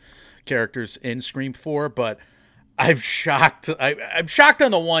best characters in Scream 4. But I'm shocked. I'm shocked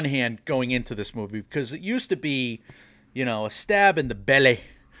on the one hand going into this movie because it used to be, a stab in the belly.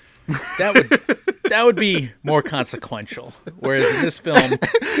 That would be more consequential. Whereas in this film,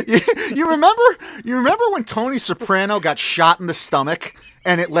 you remember when Tony Soprano got shot in the stomach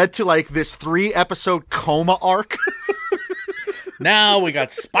and it led to like this 3-episode coma arc? Now we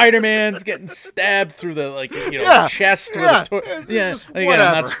got Spider-Man's getting stabbed through the chest. Again, I'm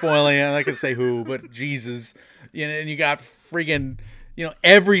not spoiling it. I'm not gonna say who, but Jesus, and you got friggin'.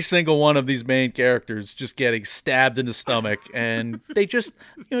 Every single one of these main characters just getting stabbed in the stomach, and they just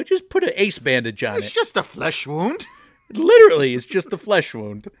put an ace bandage on it. It's just a flesh wound. Literally, it's just a flesh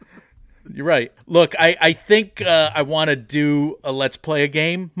wound. You're right. Look, I think I want to do a let's play a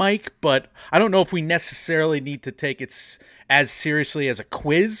game, Mike, but I don't know if we necessarily need to take it as seriously as a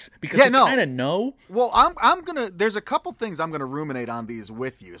quiz because I kind of know. Well, I'm gonna. There's a couple things I'm gonna ruminate on these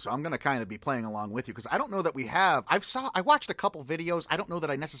with you, so I'm gonna kind of be playing along with you because I don't know that we have. I watched a couple videos. I don't know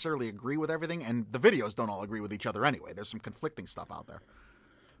that I necessarily agree with everything, and the videos don't all agree with each other anyway. There's some conflicting stuff out there.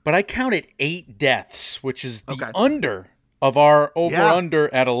 But I counted 8 deaths, which is the under of our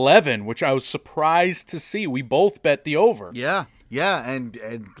over-under at 11, which I was surprised to see. We both bet the over. Yeah, and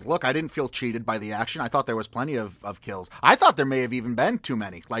look, I didn't feel cheated by the action. I thought there was plenty of kills. I thought there may have even been too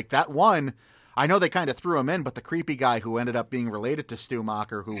many. Like that one, I know they kind of threw him in, but the creepy guy who ended up being related to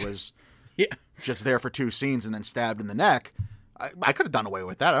Stumacher, who was just there for 2 scenes and then stabbed in the neck, I could have done away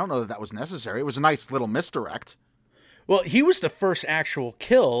with that. I don't know that was necessary. It was a nice little misdirect. Well, he was the first actual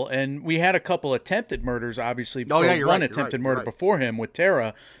kill, and we had a couple attempted murders, obviously. One attempted murder before him with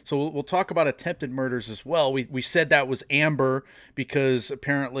Tara. So we'll talk about attempted murders as well. We said that was Amber because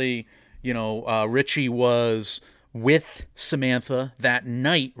apparently, Richie was with Samantha that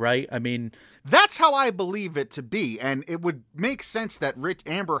night, right? I mean, that's how I believe it to be, and it would make sense that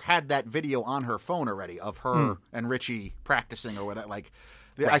Amber had that video on her phone already of her and Richie practicing or whatever. Like.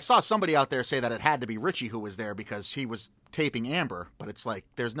 Right. I saw somebody out there say that it had to be Richie who was there because he was taping Amber, but it's like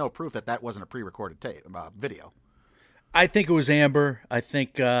there's no proof that wasn't a pre-recorded video. I think it was Amber. I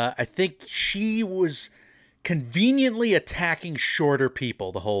think she was conveniently attacking shorter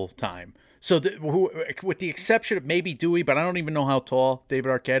people the whole time. So with the exception of maybe Dewey, but I don't even know how tall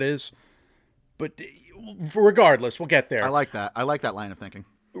David Arquette is. But regardless, we'll get there. I like that. I like that line of thinking.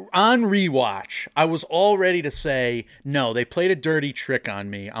 On rewatch, I was all ready to say, no, they played a dirty trick on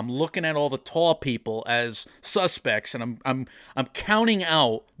me. I'm looking at all the tall people as suspects, and I'm counting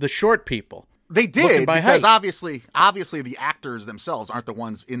out the short people. They did, because obviously the actors themselves aren't the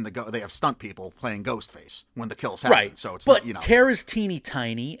ones in they have stunt people playing Ghostface when the kills happen. Right. So it's but not, Tara's teeny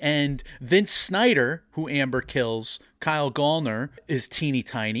tiny, and Vince Snyder, who Amber kills, Kyle Gallner, is teeny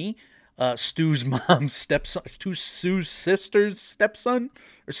tiny. Stu's mom's stepson, Stu's sister's stepson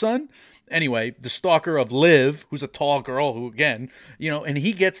or son. Anyway, the stalker of Liv, who's a tall girl who, again, and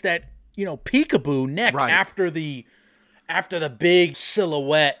he gets that, peekaboo neck after the big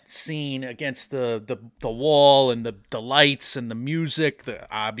silhouette scene against the wall and the lights and the music,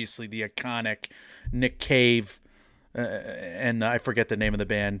 obviously the iconic Nick Cave, and I forget the name of the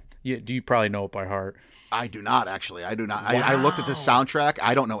band. You probably know it by heart. I do not, actually. I do not. Wow. I looked at the soundtrack.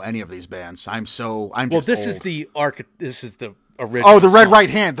 I don't know any of these bands. I'm just this old. is the original. Oh, the Red Right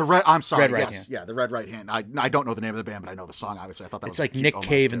Hand. I'm sorry. Red Right Yes. Hand. Yeah, the Red Right Hand. I don't know the name of the band, but I know the song. Obviously, I thought that it's was like Nick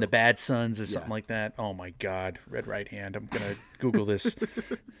Cave too. and the Bad Sons or something like that. Oh my God, Red Right Hand. I'm gonna Google this.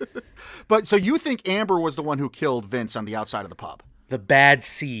 But so you think Amber was the one who killed Vince on the outside of the pub? The Bad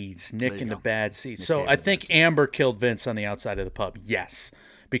Seeds, Nick and the Bad Seeds. So I think Amber killed Vince on the outside of the pub. Yes.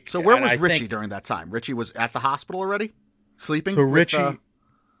 So where was Richie during that time? Richie was at the hospital already, sleeping. So Richie,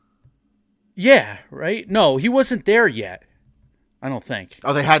 yeah, right. No, he wasn't there yet. I don't think.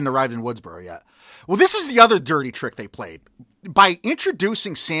 Oh, they hadn't arrived in Woodsboro yet. Well, this is the other dirty trick they played by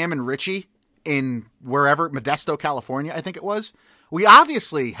introducing Sam and Richie in wherever Modesto, California, I think it was. We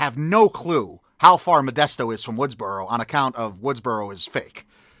obviously have no clue how far Modesto is from Woodsboro on account of Woodsboro is fake.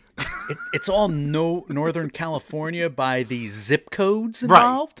 It's all Northern California by the zip codes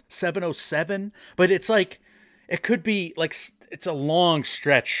involved, right. 707. But it's like, it could be like, it's a long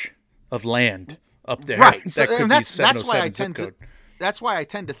stretch of land up there. Right. That could be that's why I tend code. That's why I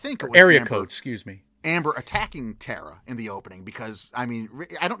tend to think it was area Amber, code, excuse me. Amber attacking Tara in the opening because, I mean,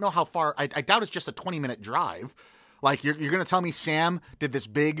 I don't know how far, I doubt it's just a 20-minute drive. Like, you're going to tell me Sam did this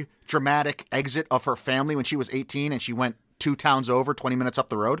big dramatic exit of her family when she was 18 and she went 2 towns over, 20 minutes up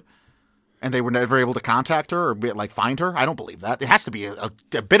the road, and they were never able to contact her or find her? I don't believe that. It has to be a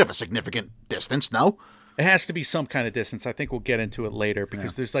bit of a significant distance, no? It has to be some kind of distance. I think we'll get into it later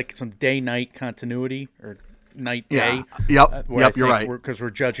because there's like some day-night continuity or night-day. Yeah. Yep, you're right. Because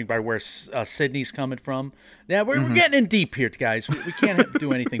we're judging by where Sydney's coming from. Yeah, we're getting in deep here, guys. We can't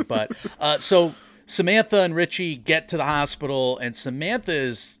do anything but. So Samantha and Richie get to the hospital, and Samantha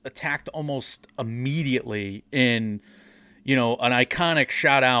is attacked almost immediately in, an iconic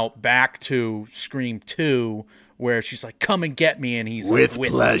shout out back to Scream 2 where she's like, "Come and get me," and he's with like,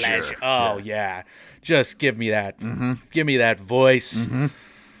 pleasure. Oh yeah. Just give me that. Give me that voice.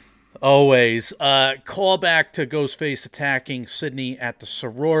 Always. Call back to Ghostface attacking Sydney at the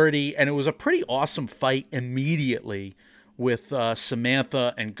sorority, and it was a pretty awesome fight immediately with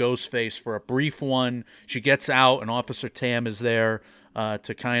Samantha and Ghostface for a brief one. She gets out, and Officer Tam is there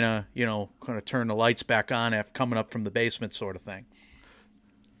to kind of turn the lights back on after coming up from the basement, sort of thing.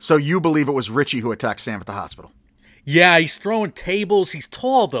 So you believe it was Richie who attacked Sam at the hospital? Yeah, he's throwing tables. He's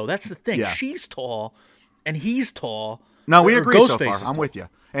tall, though. That's the thing. Yeah. She's tall, and he's tall. No, we Or agree so Ghostface far. is I'm tall. with you.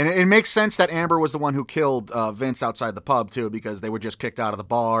 And it makes sense that Amber was the one who killed Vince outside the pub, too, because they were just kicked out of the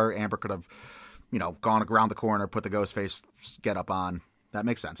bar. Amber could have, gone around the corner, put the Ghostface get up on. That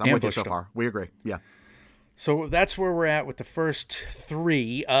makes sense. I'm with you so Ambushed him. far. We agree. Yeah. So that's where we're at with the first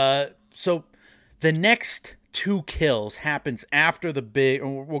three. So the next two kills happens after the big,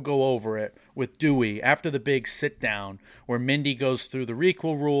 and we'll go over it with Dewey, after the big sit down where Mindy goes through the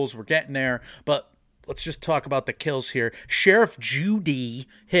requel rules. We're getting there, but let's just talk about the kills here. Sheriff Judy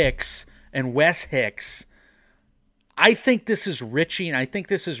Hicks and Wes Hicks. I think this is Richie, and I think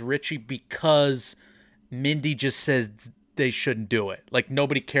this is Richie because Mindy just says they shouldn't do it. Like,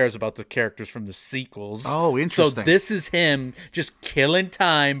 nobody cares about the characters from the sequels. Oh, interesting. So this is him just killing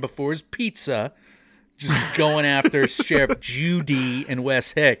time before his pizza, just going after Sheriff Judy and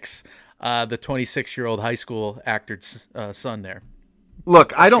Wes Hicks, the 26-year-old high school actor's son there.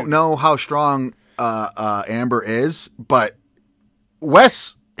 Look, I don't know how strong Amber is, but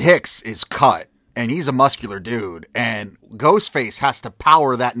Wes Hicks is cut, and he's a muscular dude, and Ghostface has to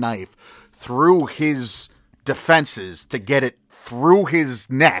power that knife through his defenses to get it through his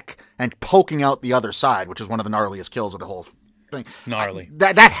neck and poking out the other side, which is one of the gnarliest kills of the whole thing. Gnarly.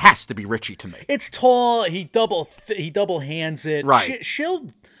 That has to be Richie to me. It's tall. He double hands it. Right.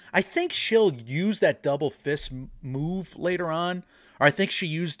 I think she'll use that double fist move later on, or I think she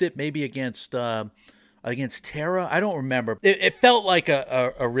used it maybe against Tara. I don't remember. It felt like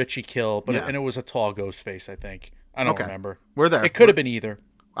a Richie kill, but Yeah. and it was a tall Ghostface. I think. I don't Okay. remember. We're there. It could have been either.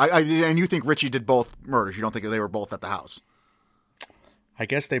 And you think Richie did both murders? You don't think they were both at the house? I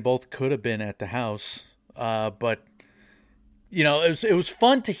guess they both could have been at the house, but it was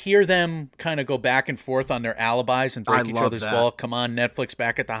fun to hear them kind of go back and forth on their alibis and break I each love other's that. ball. Come on, Netflix,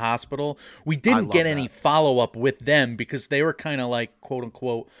 back at the hospital. We I didn't love get any that. follow up with them because they were kind of like quote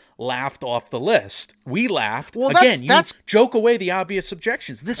unquote laughed off the list. We laughed. Well, Again, that's you joke away the obvious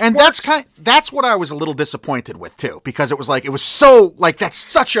objections. This And works. that's what I was a little disappointed with too, because it was so like that's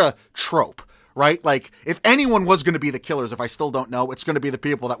such a trope, right? Like if anyone was going to be the killers, if I still don't know, it's going to be the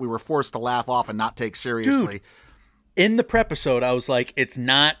people that we were forced to laugh off and not take seriously. In the prep-episode, I was like, it's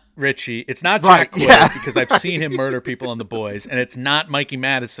not Richie. It's not Right, Jack Quaid yeah. because I've seen him murder people on The Boys. And it's not Mikey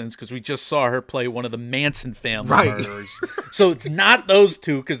Madison's because we just saw her play one of the Manson family Right. murderers. So it's not those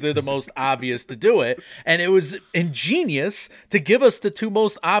two because they're the most obvious to do it. And it was ingenious to give us the two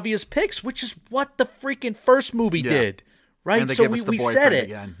most obvious picks, which is what the freaking first movie did. Right? And they So give us the we boyfriend said it.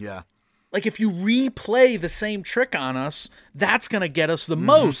 again. Yeah. Like, if you replay the same trick on us, that's going to get us the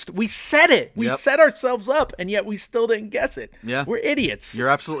most. We said it. We Yep. set ourselves up, and yet we still didn't guess it. Yeah. We're idiots. You're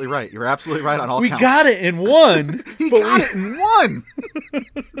absolutely right. You're absolutely right on all We counts. got it in one. He but got it in one.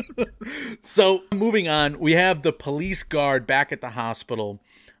 So, moving on, we have the police guard back at the hospital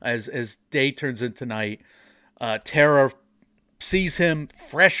as day turns into night. Tara sees him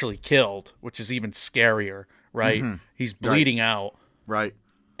freshly killed, which is even scarier, right? He's bleeding out. Right.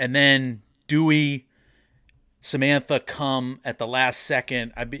 And then Dewey, Samantha come at the last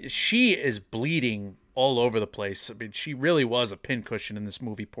second. She is bleeding all over the place. I mean, she really was a pincushion in this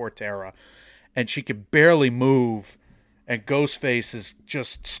movie, poor Tara. And she could barely move. And Ghostface is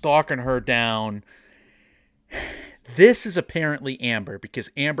just stalking her down. This is apparently Amber because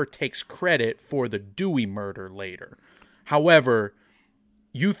Amber takes credit for the Dewey murder later. However,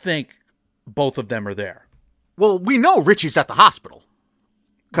 you think both of them are there. Well, we know Richie's at the hospital.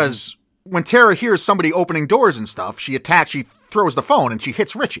 Because when Tara hears somebody opening doors and stuff, she throws the phone and she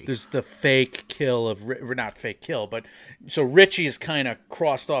hits Richie. There's the fake kill of, or not fake kill, but so Richie is kind of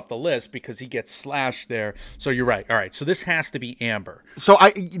crossed off the list because he gets slashed there. So you're right. All right. So this has to be Amber. So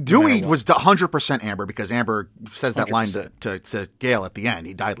Dewey was 100% Amber because Amber says that line 100%. to Gail at the end.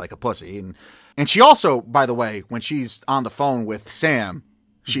 He died like a pussy. And she also, by the way, when she's on the phone with Sam,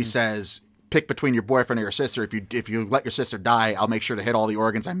 she says, pick between your boyfriend or your sister. If you let your sister die, I'll make sure to hit all the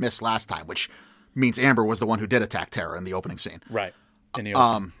organs I missed last time, which means Amber was the one who did attack Tara in the opening scene. Right. In the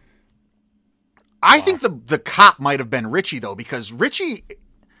opening. I think the cop might have been Richie, though, because Richie...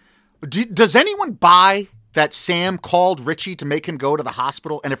 does anyone buy that Sam called Richie to make him go to the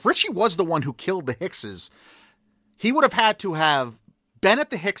hospital? And if Richie was the one who killed the Hickses, he would have had to have been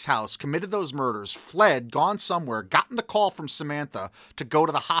at the Hicks house, committed those murders, fled, gone somewhere, gotten the call from Samantha to go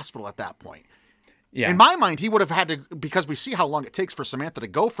to the hospital at that point. Yeah. In my mind, he would have had to, because we see how long it takes for Samantha to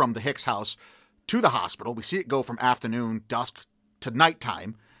go from the Hicks house to the hospital. We see it go from afternoon, dusk to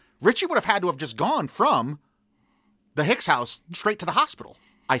nighttime. Richie would have had to have just gone from the Hicks house straight to the hospital,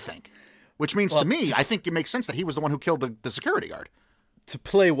 I think. Which means to me, I think it makes sense that he was the one who killed the security guard. to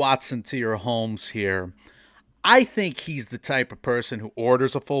play Watson to your Holmes here, I think he's the type of person who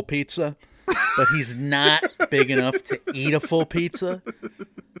orders a full pizza, but he's not big enough to eat a full pizza.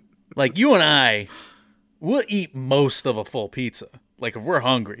 Like you and I, we'll eat most of a full pizza. Like if we're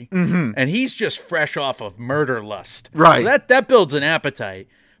hungry, and he's just fresh off of murder lust, right? So that builds an appetite.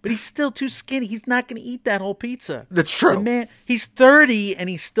 But he's still too skinny. He's not going to eat that whole pizza. That's true. And man, he's 30 and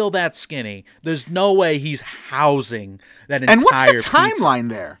he's still that skinny. There's no way he's housing that entire And what's the pizza. timeline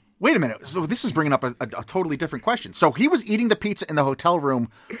there? Wait a minute. So this is bringing up a totally different question. So he was eating the pizza in the hotel room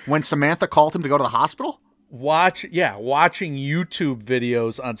when Samantha called him to go to the hospital? Watching YouTube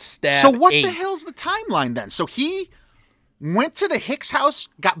videos on Stab So what 8. the hell's the timeline then? So he went to the Hicks house,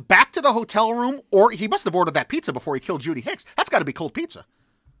 got back to the hotel room, or he must have ordered that pizza before he killed Judy Hicks. That's got to be cold pizza.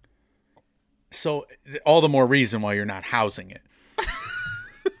 So all the more reason why you're not housing it.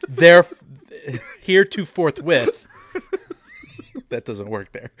 There, here to forthwith. That doesn't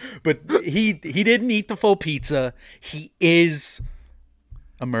work there. But he didn't eat the full pizza. He is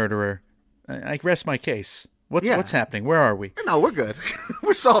a murderer. I rest my case. What's happening? Where are we? No, we're good.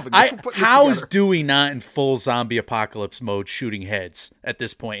 We're solving this. We're putting this How is together. Dewey not in full zombie apocalypse mode shooting heads at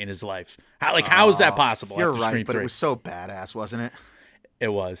this point in his life? How is that possible? You're after right, Scream but 3? it was so badass, wasn't it?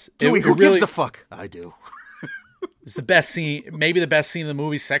 It was. Dewey, who gives a fuck? I do. It's the best scene, maybe the best scene of the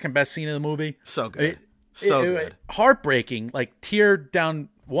movie, second best scene of the movie. So good. So good. Heartbreaking, like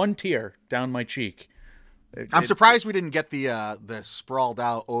one tear down my cheek. I'm surprised we didn't get the sprawled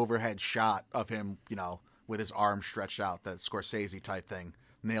out overhead shot of him, with his arms stretched out, that Scorsese type thing,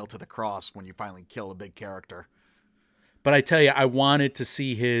 nailed to the cross when you finally kill a big character. But I tell you, I wanted to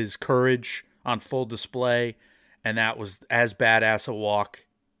see his courage on full display, and that was as badass a walk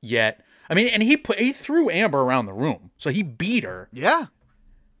yet. I mean, and he threw Amber around the room, so he beat her. Yeah.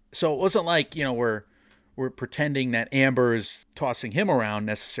 So it wasn't like, we're pretending that Amber is tossing him around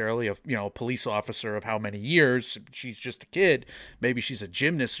necessarily, a police officer of how many years. She's just a kid. Maybe she's a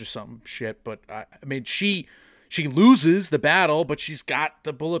gymnast or some shit. But I mean, she loses the battle, but she's got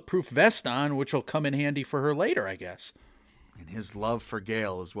the bulletproof vest on, which will come in handy for her later, I guess. And his love for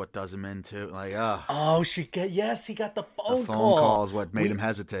Gail is what does him into he got the phone call. The phone call is what made him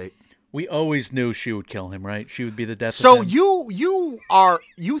hesitate. We always knew she would kill him, right? She would be the death So of him.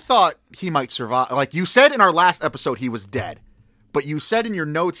 you thought he might survive. Like you said in our last episode, he was dead. But you said in your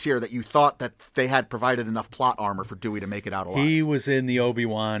notes here that you thought that they had provided enough plot armor for Dewey to make it out alive. He was in the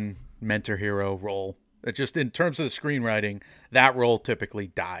Obi-Wan mentor hero role. It just in terms of the screenwriting, that role typically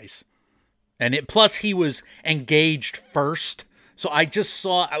dies. And plus he was engaged first. So I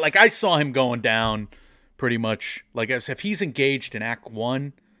saw him going down pretty much. Like as if he's engaged in Act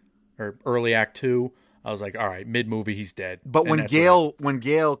 1 or early Act 2, I was like, all right, mid-movie he's dead. But when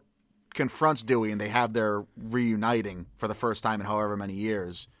Gail confronts Dewey and they have their reuniting for the first time in however many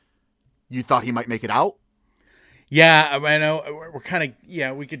years, you thought he might make it out? Yeah, I know. We're kind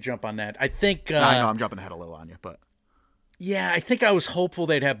of, we could jump on that. I think... I know I'm jumping ahead a little on you, but... Yeah, I think I was hopeful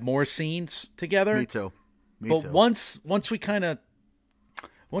they'd have more scenes together. Me too. But once we kind of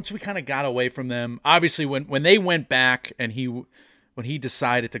got away from them, obviously when they went back and when he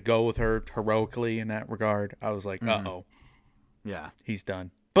decided to go with her heroically in that regard, I was like, uh-oh. Yeah. He's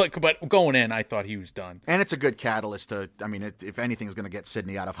done. But going in, I thought he was done. And it's a good catalyst to, if anything's going to get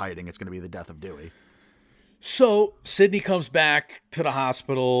Sidney out of hiding, it's going to be the death of Dewey. So Sidney comes back to the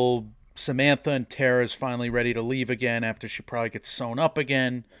hospital. Samantha and Tara's finally ready to leave again after she probably gets sewn up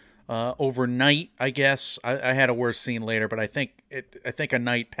again. Overnight, I guess. I had a worse scene later, but I think a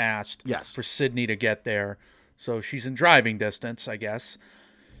night passed for Sidney to get there. So she's in driving distance, I guess.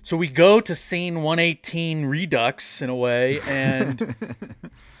 So we go to scene 118 Redux in a way, and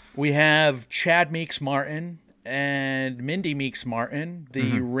we have Chad Meeks Martin and Mindy Meeks Martin,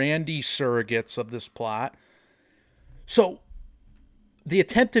 the Randy surrogates of this plot. So the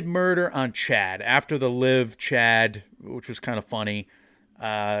attempted murder on Chad after the Liv Chad, which was kind of funny,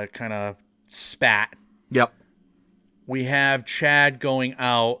 kind of spat. Yep. We have Chad going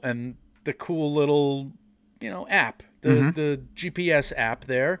out and the cool little, app, the GPS app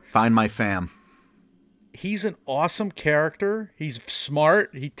there. Find my fam. He's an awesome character. He's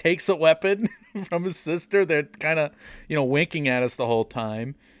smart. He takes a weapon from his sister. They're kind of, winking at us the whole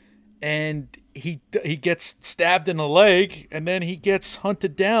time. And he gets stabbed in the leg, and then he gets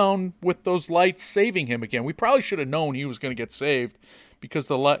hunted down with those lights saving him again. We probably should have known he was going to get saved because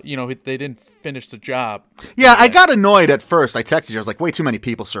they didn't finish the job. Yeah, I got annoyed at first. I texted you. I was like, way too many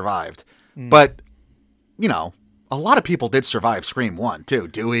people survived. But, a lot of people did survive Scream 1, too.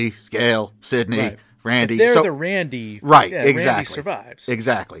 Dewey, Gail, Sidney, Randy. If they're so, the Randy, right? yeah, Exactly. Randy survives.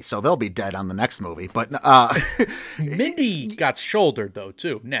 Exactly. So they'll be dead on the next movie. But Mindy got shouldered though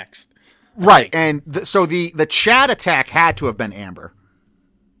too. Next, right, and so the Chad attack had to have been Amber.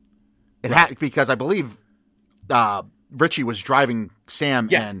 It had, because I believe Richie was driving Sam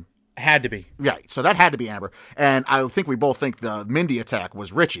and. Had to be. Right, so that had to be Amber. And I think we both think the Mindy attack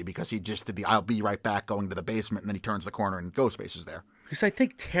was Richie because he just did the I'll be right back going to the basement, and then he turns the corner and Ghostface is there. Because I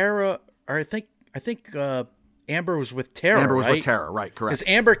think Tara, or I think Amber was with Tara, Amber was right? with Tara, right, correct. Because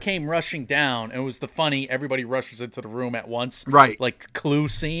Amber came rushing down, and it was the funny, everybody rushes into the room at once. Right. Like Clue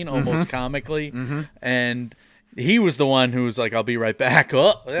scene, almost comically. Mm-hmm. And he was the one who was like, I'll be right back.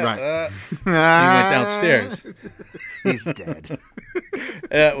 Oh, Right. he went downstairs. He's dead.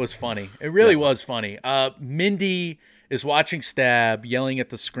 That was funny. It really was funny. Mindy is watching Stab, yelling at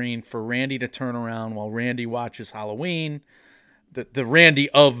the screen for Randy to turn around while Randy watches Halloween. The Randy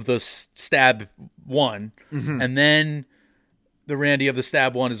of the Stab one. Mm-hmm. And then the Randy of the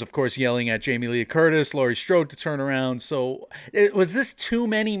Stab one is, of course, yelling at Jamie Lee Curtis, Laurie Strode to turn around. So was this too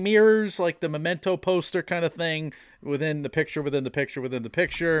many mirrors, like the Memento poster kind of thing, within the picture, within the picture, within the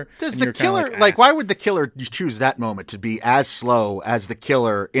picture? Does the killer, like, why would the killer choose that moment to be as slow as the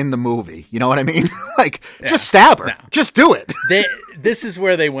killer in the movie? You know what I mean? Like, just stab her. No. Just do it. This is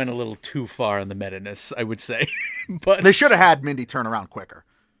where they went a little too far in the meta-ness, I would say. But they should have had Mindy turn around quicker.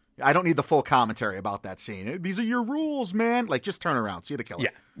 I don't need the full commentary about that scene. These are your rules, man. Like, just turn around. See the killer. Yeah.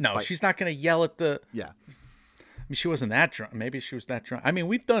 No, like, she's not going to yell at the... Yeah. I mean, she wasn't that drunk. Maybe she was that drunk. I mean,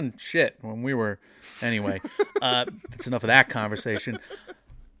 we've done shit when we were... Anyway, that's enough of that conversation.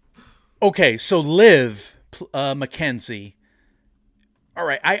 Okay, so Liv Mackenzie. All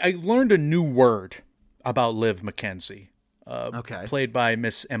right, I learned a new word about Liv Mackenzie. Okay. Played by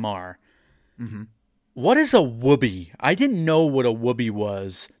Miss MR. Mm-hmm. What is a whoopee? I didn't know what a whoopee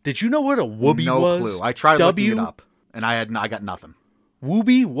was. Did you know what a whoopee was? No clue. I tried looking it up, and I got nothing.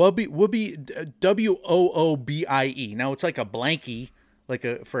 Whoopee, W-O-O-B-I-E. Now, it's like a blankie,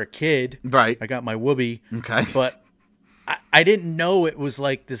 for a kid. Right. I got my whoopee. Okay. But I didn't know it was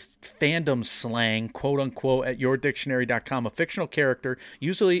like this fandom slang, quote unquote, at yourdictionary.com. A fictional character,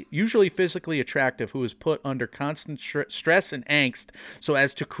 usually physically attractive, who is put under constant stress and angst so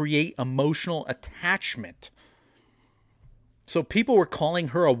as to create emotional attachment. So people were calling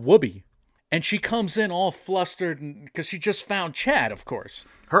her a whoopee. And she comes in all flustered because she just found Chad, of course.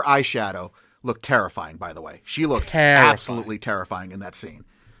 Her eyeshadow looked terrifying, by the way. She looked absolutely terrifying in that scene.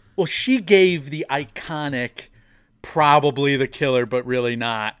 Well, she gave the iconic, probably the killer, but really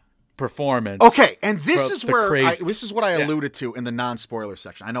not, performance. Okay, and this is what I alluded to in the non-spoiler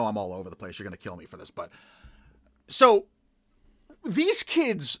section. I know I'm all over the place. You're going to kill me for this, but so these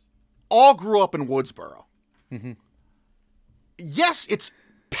kids all grew up in Woodsboro. Mm-hmm. Yes, it's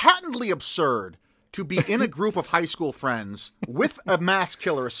patently absurd to be in a group of high school friends with a mass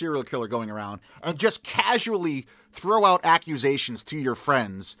killer, a serial killer going around, and just casually throw out accusations to your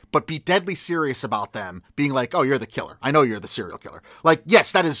friends, but be deadly serious about them, being like, oh, you're the killer. I know you're the serial killer. Like,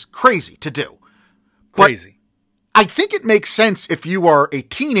 yes, that is crazy to do. Crazy. But I think it makes sense if you are a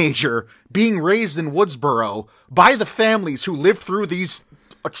teenager being raised in Woodsboro by the families who lived through these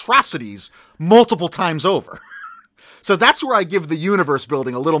atrocities multiple times over. So that's where I give the universe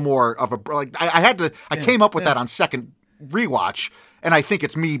building a little more of a, like, I came up with that on second rewatch, and I think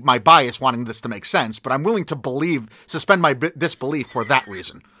it's my bias wanting this to make sense, but I'm willing to suspend my disbelief for that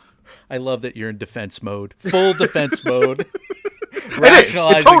reason. I love that you're in defense mode, full defense mode.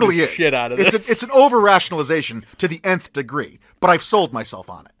 It totally is. Shit out of this. It's an over-rationalization to the nth degree, but I've sold myself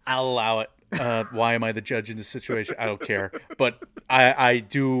on it. I'll allow it. Why am I the judge in this situation? I don't care. But I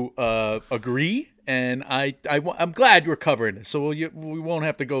do agree, and I'm glad we're covering this, so we won't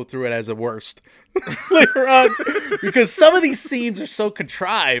have to go through it as a worst later on, because some of these scenes are so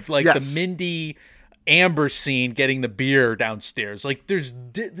contrived, like the Mindy Amber scene getting the beer downstairs. Like there's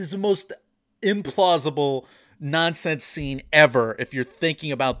the most implausible nonsense scene ever if you're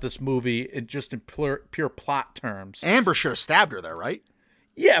thinking about this movie in pure plot terms. Amber should have stabbed her there, right?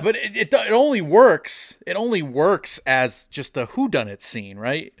 Yeah, but it only works. It only works as just a whodunit scene,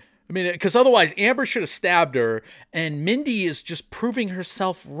 right? I mean, because otherwise Amber should have stabbed her, and Mindy is just proving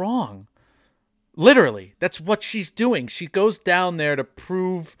herself wrong. Literally, that's what she's doing. She goes down there to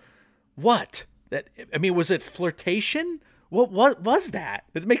prove what? Was it flirtation? What was that?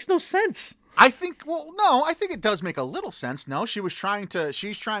 It makes no sense. I think it does make a little sense. No, she's trying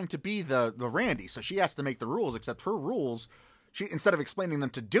to be the Randy, so she has to make the rules, except her rules, instead of explaining them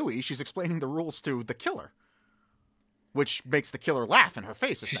to Dewey, she's explaining the rules to the killer. which makes the killer laugh in her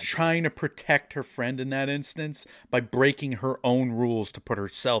face. She's Essentially. trying to protect her friend in that instance by breaking her own rules to put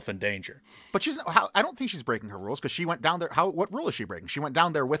herself in danger. But I don't think she's breaking her rules because she went down there. What rule is she breaking? She went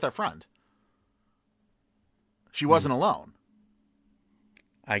down there with a friend. She wasn't alone.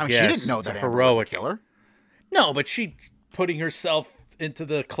 I mean, guess she didn't know it's that a Amber heroic was the killer. No, but she's putting herself into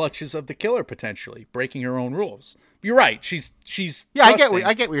the clutches of the killer potentially, breaking her own rules. You're right. She's Yeah, I get trusting.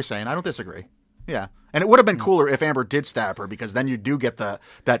 what you're saying. I don't disagree. Yeah. And it would have been cooler if Amber did stab her, because then you do get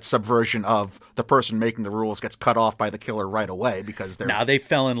that subversion of the person making the rules gets cut off by the killer right away because they're Now they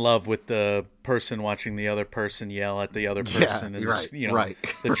fell in love with the person watching the other person yell at the other person, and right, the right.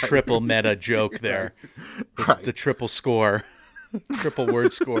 triple meta joke there, right. the triple score, triple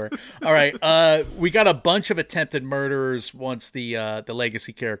word score. All right, we got a bunch of attempted murderers once the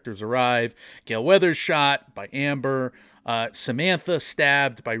legacy characters arrive. Gale Weathers shot by Amber. Samantha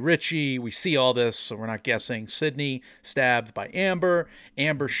stabbed by Richie. We see all this, so we're not guessing. Sydney stabbed by Amber.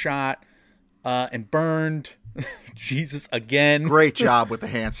 Amber shot and burned. Jesus, again. Great job with the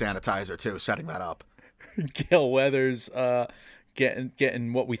hand sanitizer too, setting that up. Gale Weathers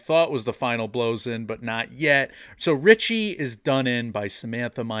getting what we thought was the final blows in, but not yet. So Richie is done in by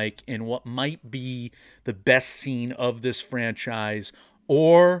Samantha Mike in what might be the best scene of this franchise,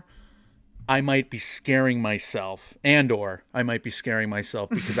 or I might be scaring myself, or I might be scaring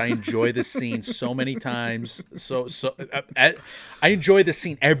myself because I enjoy this scene so many times. I enjoy this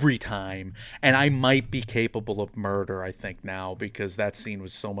scene every time, and I might be capable of murder, I think, now, because that scene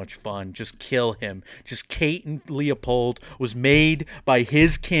was so much fun. Just kill him. Just Kate and Leopold was made by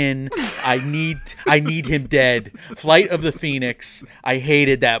his kin. I need him dead. Flight of the Phoenix. I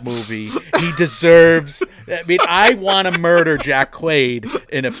hated that movie. He deserves. I mean, I want to murder Jack Quaid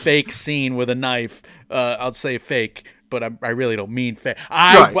in a fake scene with a knife. I'll say fake, but I really don't mean fake.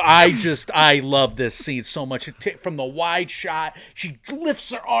 I love this scene so much. From the wide shot, she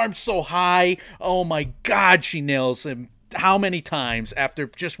lifts her arm so high. Oh my God, she nails him. How many times after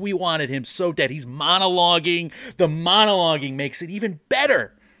just we wanted him so dead? He's monologuing. The monologuing makes it even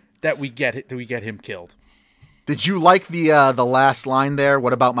better that we get him killed. Did you like the last line there?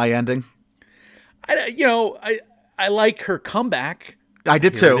 What about my ending? I like her comeback. I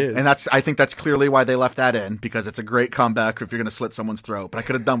did too, and I think that's clearly why they left that in, because it's a great comeback if you're going to slit someone's throat. But I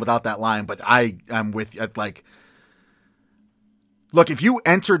could have done without that line. But I am with you. Look, if you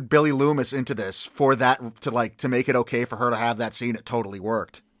entered Billy Loomis into this for that to make it okay for her to have that scene, it totally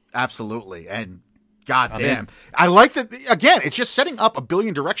worked. Absolutely, and goddamn, I like that. Again, it's just setting up a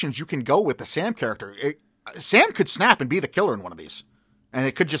billion directions you can go with the Sam character. Sam could snap and be the killer in one of these, and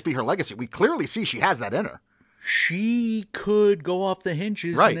it could just be her legacy. We clearly see she has that in her. She could go off the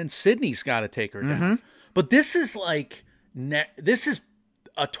hinges, right. And then Sydney's got to take her down. But this is this is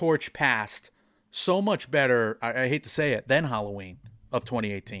a torch passed so much better, I hate to say it, than Halloween of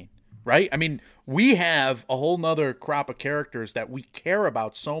 2018, right? I mean, we have a whole nother crop of characters that we care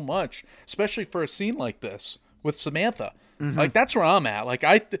about so much, especially for a scene like this with Samantha. Like, that's where I'm at. Like,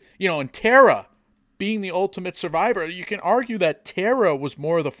 and Tara being the ultimate survivor, you can argue that Tara was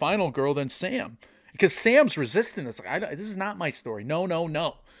more the final girl than Sam. Because Sam's resistant. It's like, this is not my story.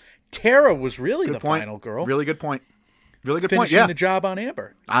 No. Tara was really the final girl. Really good point. Really good Finishing point. Yeah, the job on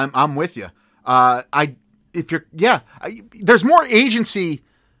Amber. I'm with you. There's more agency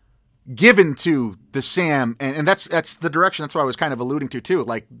given to the Sam, and that's the direction. That's what I was kind of alluding to too.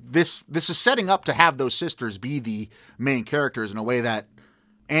 Like this is setting up to have those sisters be the main characters in a way that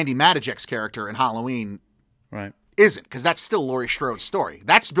Andy Madajek's character in Halloween isn't, because that's still Laurie Strode's story.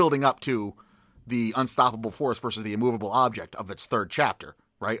 That's building up to the unstoppable force versus the immovable object of its third chapter,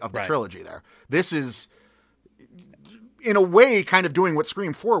 right? Of the trilogy there. This is, in a way, kind of doing what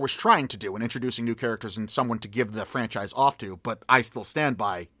Scream 4 was trying to do and introducing new characters and someone to give the franchise off to, but I still stand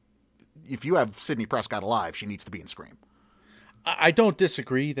by, if you have Sidney Prescott alive, she needs to be in Scream. I don't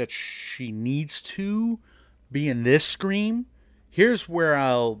disagree that she needs to be in this Scream. Here's where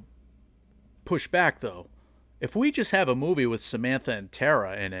I'll push back, though. If we just have a movie with Samantha and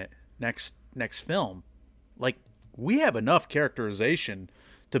Tara in it next film, like, we have enough characterization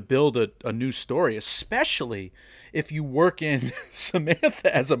to build a new story, especially if you work in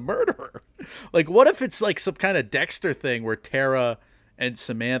Samantha as a murderer. Like, what if it's like some kind of Dexter thing where Tara and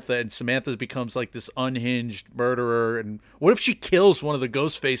Samantha becomes like this unhinged murderer, and what if she kills one of the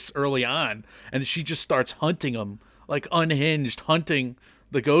Ghostface early on and she just starts hunting them, like unhinged, hunting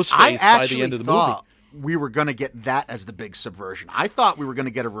the Ghostface by the end of the movie? We were going to get that as the big subversion. I thought we were going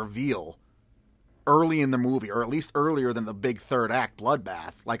to get a reveal early in the movie, or at least earlier than the big third act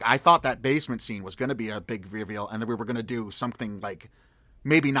bloodbath. Like, I thought that basement scene was going to be a big reveal, and then we were going to do something like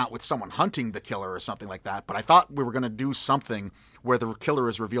maybe not with someone hunting the killer or something like that, but I thought we were going to do something where the killer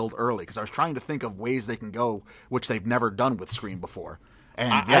is revealed early, because I was trying to think of ways they can go, which they've never done with Scream before.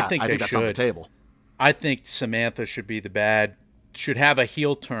 And I think that's on the table. I think Samantha should be the bad, should have a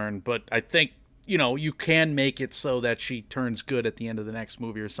heel turn, but I think, you can make it so that she turns good at the end of the next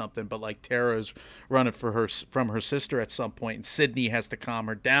movie or something, but like Tara's running from her sister at some point, and Sydney has to calm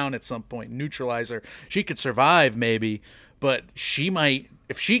her down at some point, neutralize her. She could survive maybe, but she might,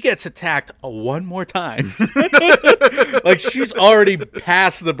 if she gets attacked one more time, like she's already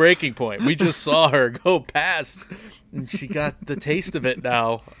past the breaking point. We just saw her go past, and she got the taste of it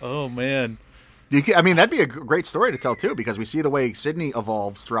now. Oh, man. That'd be a great story to tell, too, because we see the way Sydney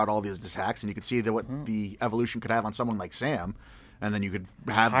evolves throughout all these attacks, and you could see what the evolution could have on someone like Sam, and then you could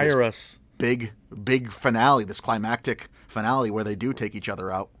have this big finale, this climactic finale where they do take each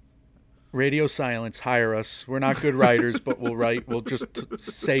other out. Radio silence, hire us. We're not good writers, but we'll write. We'll just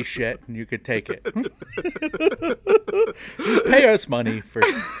say shit, and you could take it. Just pay us money for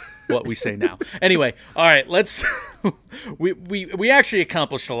what we say now. Anyway, all right. Let's. we actually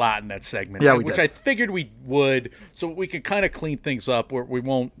accomplished a lot in that segment, which I figured we would, so we could kind of clean things up. Where we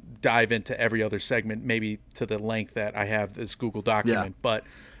won't dive into every other segment, maybe to the length that I have this Google document. But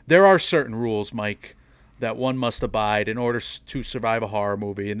there are certain rules, Mike, that one must abide in order to survive a horror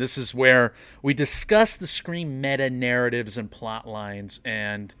movie. And this is where we discuss the Scream meta-narratives and plot lines.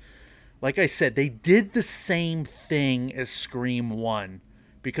 And like I said, they did the same thing as Scream 1.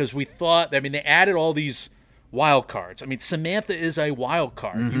 Because we thought, they added all these wild cards. Samantha is a wild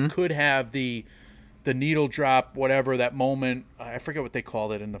card. Mm-hmm. You could have the needle drop, whatever, that moment. I forget what they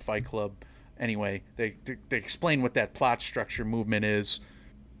called it in the Fight Club. Anyway, they explain what that plot structure movement is.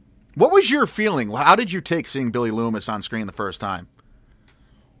 What was your feeling? How did you take seeing Billy Loomis on screen the first time?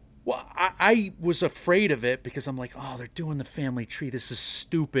 Well, I was afraid of it because I'm like, oh, they're doing the family tree. This is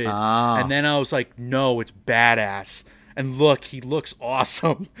stupid. And then I was like, no, it's badass. And look, he looks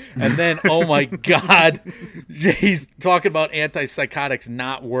awesome. And then, oh my God, he's talking about antipsychotics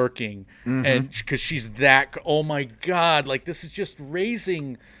not working. Mm-hmm. And because she's that, oh my God, like this is just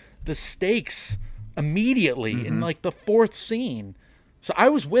raising the stakes immediately in like the fourth scene. So I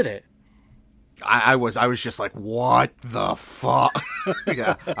was with it. I was just like, what the fuck?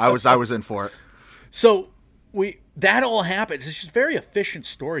 Yeah, I was in for it. So that all happens. It's just very efficient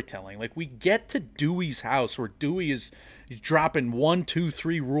storytelling. Like we get to Dewey's house where Dewey is dropping 1, 2,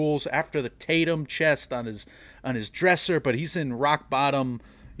 3 rules after the Tatum chest on his dresser, but he's in rock bottom,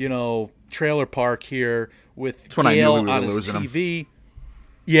 trailer park here with Gail on his TV. Him.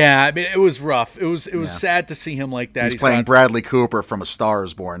 Yeah, it was rough. It was sad to see him like that. He's playing Bradley Cooper from A Star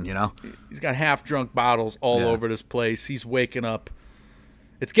Is Born, He's got half-drunk bottles all over this place. He's waking up.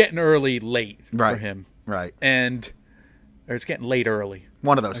 It's getting late for him. Right. Or it's getting late early.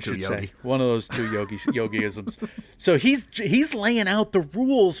 One of those two, Yogi. One of those two yogiisms. So he's laying out the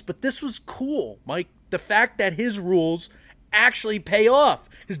rules, but this was cool, Mike. The fact that his rules actually pay off,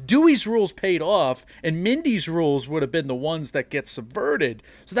 because Dewey's rules paid off and Mindy's rules would have been the ones that get subverted.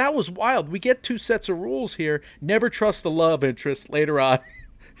 So that was wild. We get 2 sets of rules here. Never trust the love interest. Later on,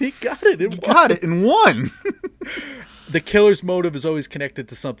 he got it in one. The killer's motive is always connected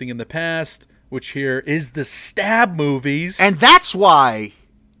to something in the past, which here is the stab movies. And that's why,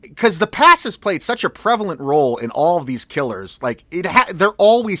 because the past has played such a prevalent role in all of these killers, like they're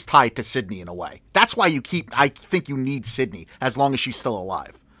always tied to Sydney in a way. That's why I think you need Sydney as long as she's still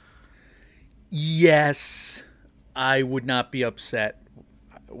alive. Yes, I would not be upset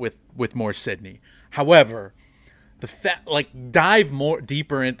with more Sydney. However, dive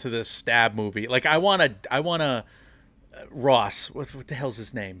deeper into this stab movie. Like I want to Ross, what the hell's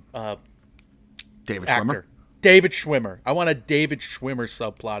his name? David Schwimmer. David Schwimmer. I want a David Schwimmer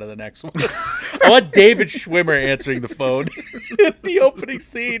subplot of the next one. I want David Schwimmer answering the phone in the opening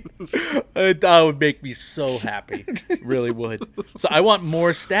scene. That would make me so happy. Really would. So I want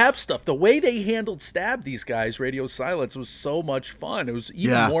more stab stuff. The way they handled stab, these guys, Radio Silence, was so much fun. It was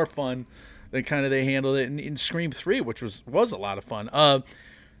even more fun than kind of they handled it in Scream 3, which was a lot of fun.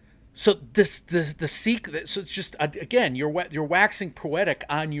 So the sequel. So it's just again, you're waxing poetic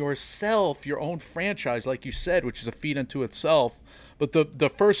on yourself, your own franchise, like you said, which is a feat unto itself. But the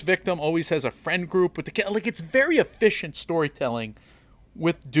first victim always has a friend group with the like. It's very efficient storytelling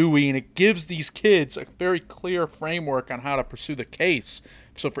with Dewey, and it gives these kids a very clear framework on how to pursue the case.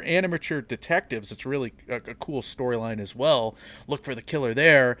 So for amateur detectives, it's really a cool storyline as well. Look for the killer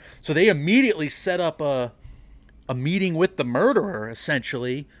there. So they immediately set up a meeting with the murderer,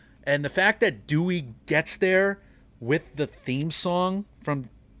 essentially. And the fact that Dewey gets there with the theme song from,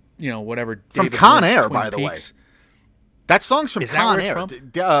 whatever. From Con Air, by the way. That song's from Is that Con where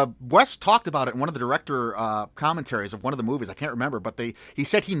it's Air. from? Wes talked about it in one of the director commentaries of one of the movies. I can't remember, but he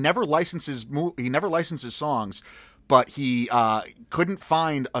said he never licenses songs, but he couldn't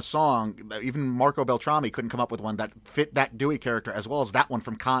find a song. Even Marco Beltrami couldn't come up with one that fit that Dewey character as well as that one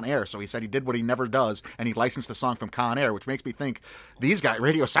from Con Air. So he said he did what he never does, and he licensed the song from Con Air, which makes me think these guys,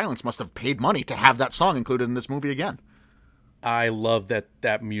 Radio Silence, must have paid money to have that song included in this movie again. I love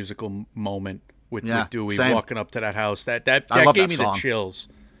that musical moment with Dewey same. walking up to that house. That I love gave that me song. the chills.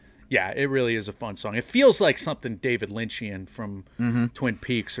 Yeah, it really is a fun song. It feels like something David Lynchian from Twin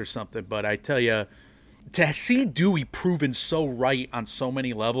Peaks or something. But I tell you, to see Dewey proven so right on so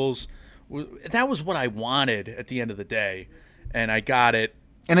many levels, that was what I wanted at the end of the day, and I got it.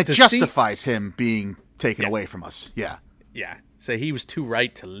 And it justifies him being taken away from us. Yeah. Yeah. So he was too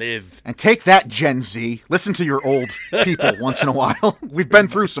right to live. And take that, Gen Z. Listen to your old people once in a while. We've been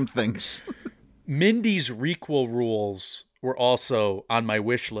through some things. Mindy's requel rules were also on my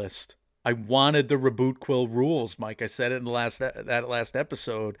wish list. I wanted the Reboot Quill rules, Mike. I said it in the last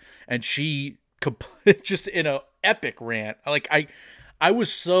episode, and she just in a epic rant. Like I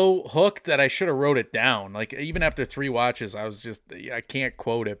was so hooked that I should have wrote it down. Like even after 3 watches, I was just I can't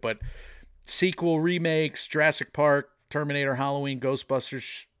quote it, but sequel remakes, Jurassic Park, Terminator, Halloween,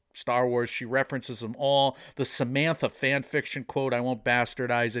 Ghostbusters, Star Wars. She references them all. The Samantha fan fiction quote, I won't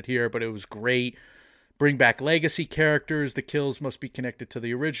bastardize it here, but it was great. Bring back legacy characters. The kills must be connected to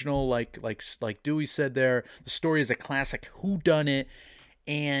the original, like Dewey said there. The story is a classic whodunit,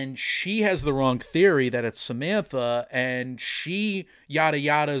 and she has the wrong theory that it's Samantha, and she yada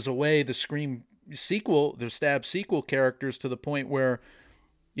yadas away the Scream sequel, the Stab sequel characters to the point where,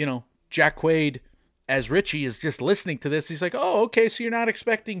 Jack Quaid as Richie is just listening to this. He's like, oh, okay, so you're not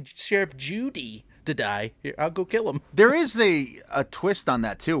expecting Sheriff Judy to die. Here, I'll go kill him. There is a twist on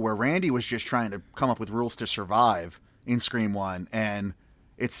that, too, where Randy was just trying to come up with rules to survive in Scream 1, and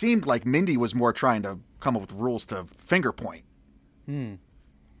it seemed like Mindy was more trying to come up with rules to finger point,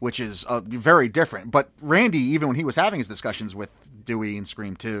 which is very different. But Randy, even when he was having his discussions with Dewey in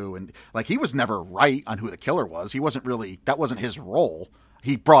Scream 2, and like he was never right on who the killer was. He wasn't really, that wasn't his role.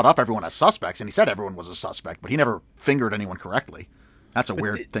 He brought up everyone as suspects, and he said everyone was a suspect, but he never fingered anyone correctly. That's a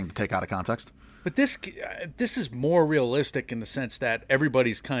weird thing to take out of context. But this is more realistic in the sense that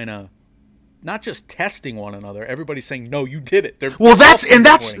everybody's kind of not just testing one another. Everybody's saying, "No, you did it."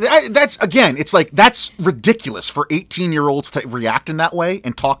 That's again, it's like that's ridiculous for 18-year-olds to react in that way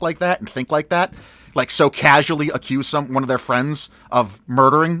and talk like that and think like that, like so casually accuse one of their friends of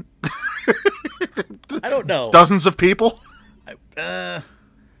murdering. I don't know, dozens of people.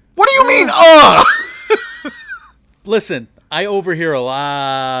 What do you mean? Listen, I overhear a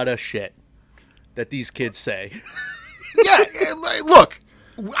lot of shit that these kids say. Yeah, look,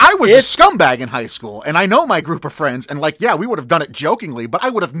 I was a scumbag in high school, and I know my group of friends, and we would have done it jokingly, but I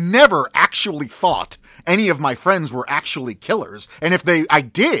would have never actually thought any of my friends were actually killers. And if I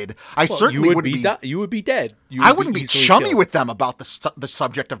did, I certainly would be. You would be dead. I wouldn't be chummy with them about the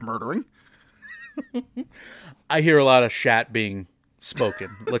subject of murdering. I hear a lot of shat being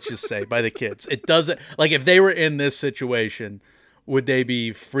spoken, let's just say, by the kids. It doesn't, like, if they were in this situation, would they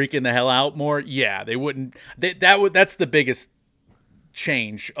be freaking the hell out more? Yeah, they wouldn't. That's the biggest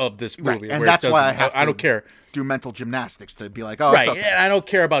change of this movie. Right. And that's why I don't care. Do mental gymnastics to be like, oh, right. It's okay. And I don't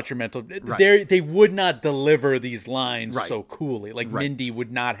care about your mental. Right. They would not deliver these lines so coolly. Like Right. Mindy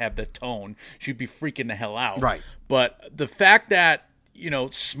would not have the tone. She'd be freaking the hell out. Right. But the fact that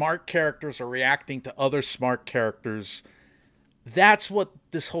smart characters are reacting to other smart characters, that's what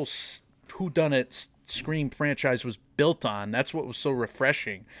this whole whodunit Scream franchise was built on. That's what was so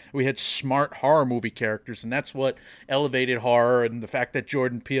refreshing. We had smart horror movie characters, and that's what elevated horror. And the fact that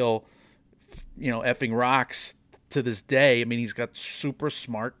Jordan Peele, effing rocks to this day. I mean, he's got super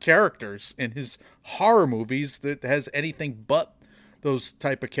smart characters in his horror movies that has anything but those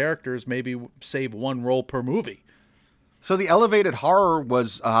type of characters, maybe save one role per movie. So the elevated horror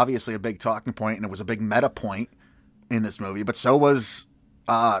was obviously a big talking point, and it was a big meta point in this movie, but so was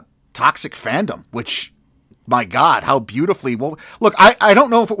toxic fandom, which, my God, how beautifully... Well, look, I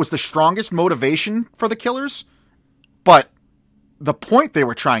don't know if it was the strongest motivation for the killers, but the point they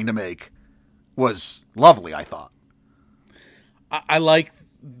were trying to make was lovely, I thought. I like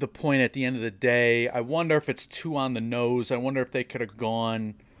the point at the end of the day. I wonder if it's too on the nose. I wonder if they could have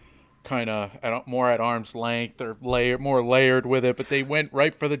gone kind of more at arm's length or more layered with it, but they went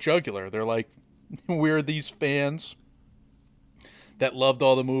right for the jugular. They're like, we're these fans that loved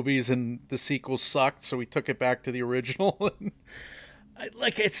all the movies and the sequels sucked, so we took it back to the original.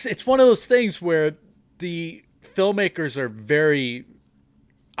 Like, it's one of those things where the filmmakers are very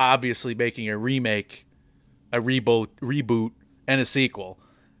obviously making a remake a reboot, and a sequel.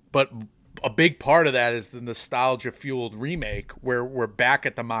 But a big part of that is the nostalgia-fueled remake, where we're back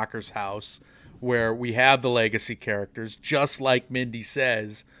at the Mocker's house, where we have the legacy characters, just like Mindy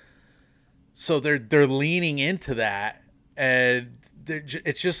says. So they're leaning into that, and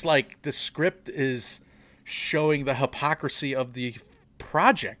it's just like the script is showing the hypocrisy of the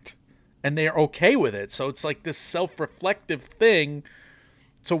project, and they're okay with it. So it's like this self-reflective thing.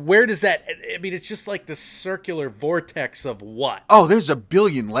 So where does that, I mean, it's just like the circular vortex of what? Oh, there's a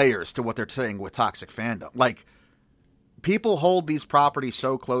billion layers to what they're saying with toxic fandom. Like, people hold these properties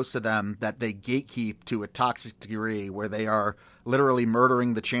so close to them that they gatekeep to a toxic degree where they are literally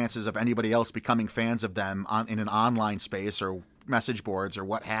murdering the chances of anybody else becoming fans of them in an online space or message boards or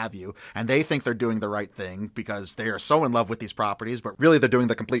what have you. And they think they're doing the right thing because they are so in love with these properties, but really they're doing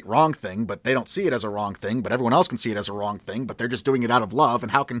the complete wrong thing, but they don't see it as a wrong thing, but everyone else can see it as a wrong thing, but they're just doing it out of love.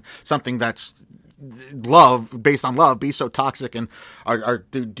 And how can something that's love, based on love, be so toxic? And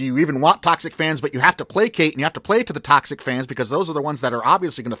do you even want toxic fans? But you have to placate, and you have to play to the toxic fans because those are the ones that are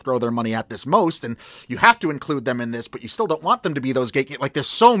obviously going to throw their money at this most, and you have to include them in this, but you still don't want them to be those gatekeepers. Like, there's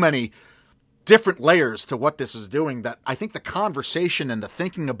so many different layers to what this is doing that I think the conversation and the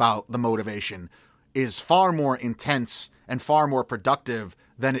thinking about the motivation is far more intense and far more productive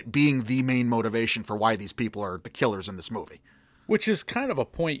than it being the main motivation for why these people are the killers in this movie. Which is kind of a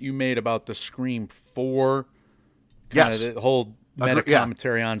point you made about the Scream 4. Yes. The whole meta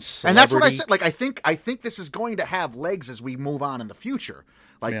commentary on celebrity. And that's what I said. Like, I think this is going to have legs as we move on in the future.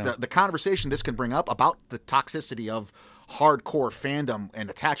 Like, the conversation this can bring up about the toxicity of hardcore fandom and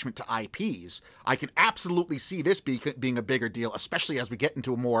attachment to IPs, I can absolutely see this being a bigger deal, especially as we get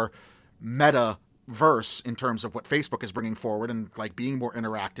into a more meta verse in terms of what Facebook is bringing forward and like being more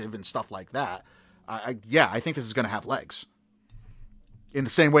interactive and stuff like that. I think this is going to have legs in the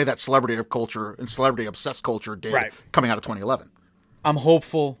same way that celebrity culture and celebrity obsessed culture did coming out of 2011. I'm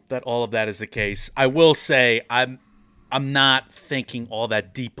hopeful that all of that is the case. I will say I'm not thinking all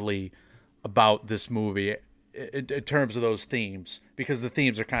that deeply about this movie in terms of those themes, because the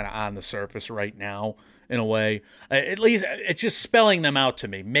themes are kind of on the surface right now in a way. At least it's just spelling them out to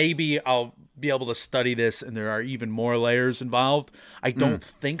me. Maybe I'll be able to study this and there are even more layers involved. I don't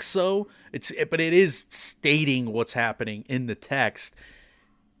think so. But it is stating what's happening in the text.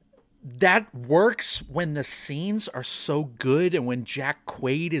 That works when the scenes are so good and when Jack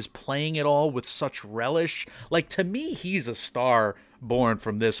Quaid is playing it all with such relish. Like, to me, he's a star born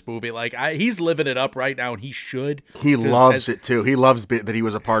from this movie. Like, he's living it up right now, and he should. He loves it too. He loves that he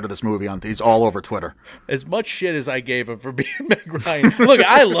was a part of this movie. He's all over Twitter. As much shit as I gave him for being Meg Ryan. Look,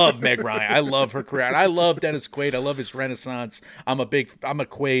 I love Meg Ryan. I love her career, and I love Dennis Quaid. I love his renaissance. I'm a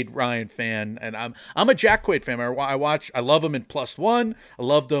Quaid Ryan fan, and I'm a Jack Quaid fan. I love him in Plus One. I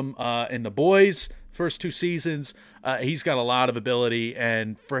loved him in The Boys first 2 seasons. He's got a lot of ability,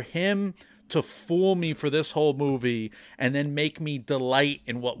 and for him to fool me for this whole movie and then make me delight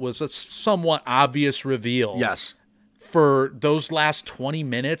in what was a somewhat obvious reveal. Yes. For those last 20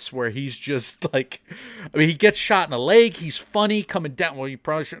 minutes where he's just like, I mean, he gets shot in the leg. He's funny coming down. Well, you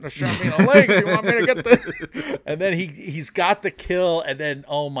probably shouldn't have shot me in the leg. You want me to get the... And then he's got the kill. And then,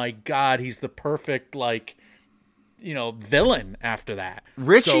 oh my God, he's the perfect, like, villain after that.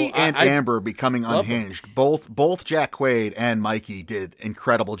 Richie and Amber becoming unhinged. Both Jack Quaid and Mikey did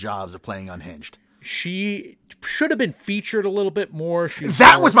incredible jobs of playing unhinged. She should have been featured a little bit more.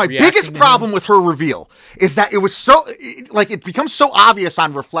 That was my biggest problem with her reveal, is that it was so, like, it becomes so obvious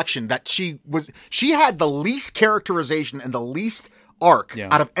on reflection that she had the least characterization and the least arc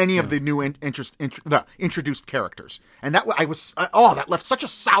out of any of the new introduced characters. And that that left such a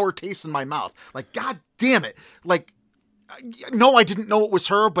sour taste in my mouth. Like, God damn it. Like, no, I didn't know it was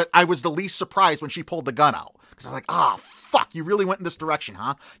her, but I was the least surprised when she pulled the gun out. Because I was like, fuck, you really went in this direction,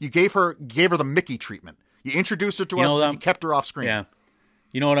 huh? You gave her the Mickey treatment. You introduced her to us, and you kept her off screen. Yeah.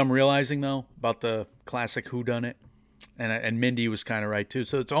 You know what I'm realizing, though, about the classic whodunit? And Mindy was kind of right, too.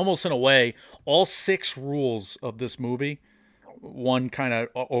 So it's almost, in a way, all 6 rules of this movie, one kind of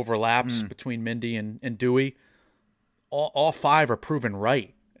overlaps between Mindy and Dewey. All 5 are proven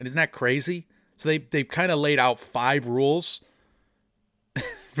right. And isn't that crazy? So they kind of laid out 5 rules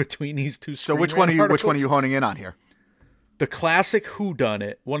between these two. So which one are you honing in on here? The classic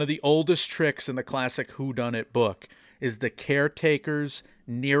whodunit, one of the oldest tricks in the classic whodunit book, is the caretaker's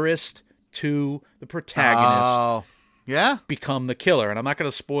nearest to the protagonist become the killer. And I'm not going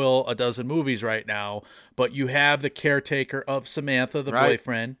to spoil a dozen movies right now, but you have the caretaker of Samantha, the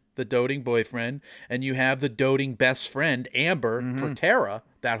boyfriend, the doting boyfriend, and you have the doting best friend, Amber, for Tara,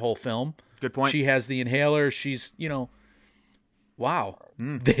 that whole film. Good point. She has the inhaler. She's, wow.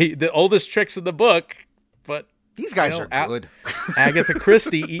 The oldest tricks in the book, but these guys are good. Agatha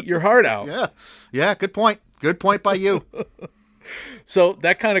Christie, eat your heart out. Yeah. Good point. Good point by you. So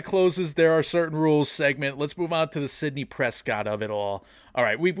that kind of closes There Are Certain Rules segment. Let's move on to the Sidney Prescott of it all. All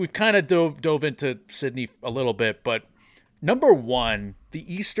right, we've kind of dove into Sidney a little bit, but number one,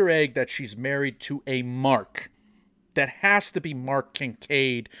 the Easter egg that she's married to a Mark. That has to be Mark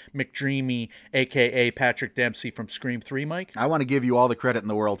Kincaid McDreamy, a.k.a. Patrick Dempsey from Scream 3, Mike. I want to give you all the credit in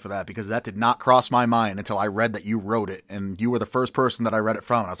the world for that, because that did not cross my mind until I read that you wrote it, and you were the first person that I read it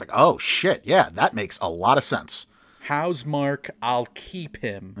from, and I was like, oh, shit, yeah, that makes a lot of sense. How's Mark? I'll keep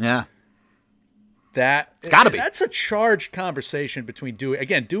him. Yeah. It's got to be. That's a charged conversation between Dewey.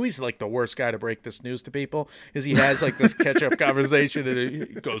 Again, Dewey's like the worst guy to break this news to people, because he has like this catch-up conversation, and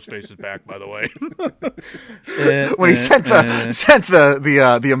Ghostface is back, by the way. When he sent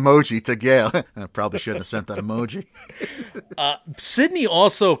the emoji to Gail, I probably shouldn't have sent that emoji. Sidney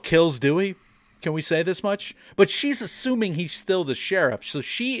also kills Dewey. Can we say this much? But she's assuming he's still the sheriff, so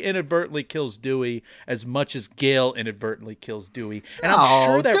she inadvertently kills Dewey as much as Gail inadvertently kills Dewey. And I'm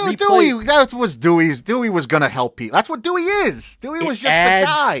sure that Dewey, that was Dewey's. Dewey was going to help people. That's what Dewey is. Dewey was just the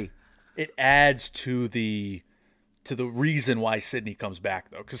guy. It adds to the reason why Sidney comes back,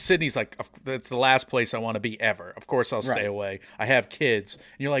 though, because Sidney's like, that's the last place I want to be ever. Of course, I'll stay away. I have kids. And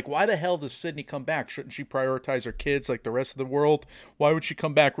you're like, why the hell does Sidney come back? Shouldn't she prioritize her kids like the rest of the world? Why would she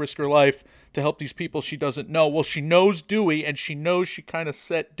come back, risk her life to help these people she doesn't know? Well, she knows Dewey, and she knows she kind of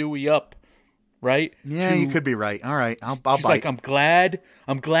set Dewey up, right? Yeah, you could be right. All right, I'll she's bite. Like, I'm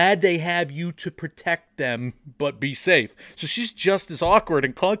glad they have you to protect them, but be safe. So she's just as awkward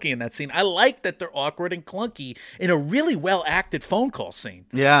and clunky in that scene. I like that they're awkward and clunky in a really well-acted phone call scene.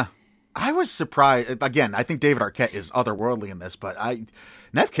 Yeah. I was surprised. Again, I think David Arquette is otherworldly in this, but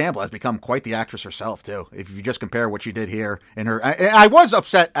Neve Campbell has become quite the actress herself, too. If you just compare what she did here in her... I was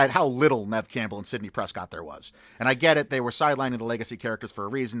upset at how little Neve Campbell and Sidney Prescott there was. And I get it. They were sidelining the legacy characters for a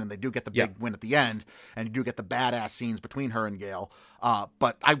reason, and they do get the big win at the end, and you do get the badass scenes between her and Gail.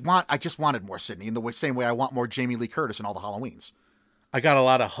 But I just wanted more Sidney in the same way I want more Jamie Lee Curtis in all the Halloweens. I got a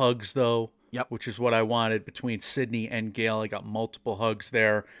lot of hugs, though, Yep. which is what I wanted between Sidney and Gail. I got multiple hugs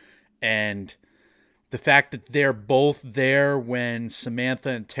there. And the fact that they're both there when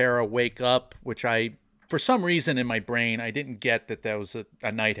Samantha and Tara wake up, which for some reason in my brain, I didn't get that was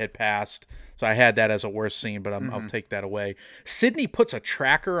a night had passed. So I had that as a worse scene, but I'll take that away. Sidney puts a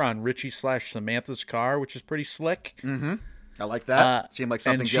tracker on Richie/Samantha's car, which is pretty slick. Mm-hmm. I like that. Seemed like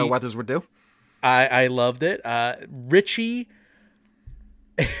something Gail Weathers would do. I loved it. Richie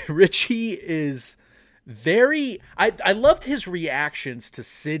is... I loved his reactions to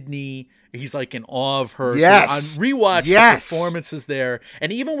Sidney. He's like in awe of her. Yes. So on rewatch, the performances there.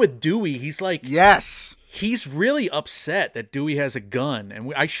 And even with Dewey, he's like, yes, he's really upset that Dewey has a gun.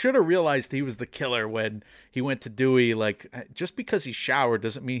 And I should have realized he was the killer when he went to Dewey. Like, just because he showered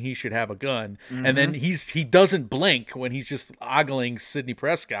doesn't mean he should have a gun. Mm-hmm. And then he doesn't blink when he's just ogling Sidney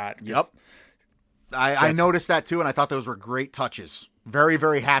Prescott. Yep. I noticed that too. And I thought those were great touches. Very,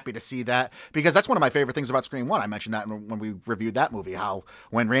 very happy to see that, because that's one of my favorite things about Scream 1. I mentioned that when we reviewed that movie, how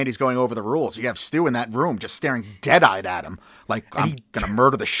when Randy's going over the rules, you have Stu in that room just staring dead-eyed at him like, I'm going to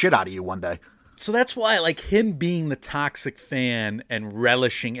murder the shit out of you one day. So that's why, like, him being the toxic fan and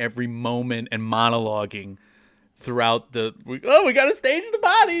relishing every moment and monologuing throughout we got to stage the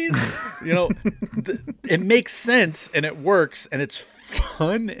bodies. You know, it makes sense and it works and it's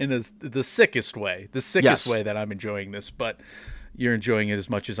fun in the sickest way. The sickest way that I'm enjoying this, but... You're enjoying it as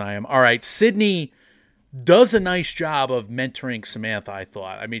much as I am. All right, Sidney does a nice job of mentoring Samantha, I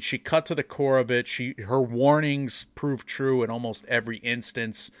thought. I mean, she cut to the core of it. Her warnings prove true in almost every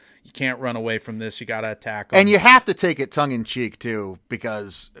instance. You can't run away from this. You got to attack them. And you have to take it tongue-in-cheek, too,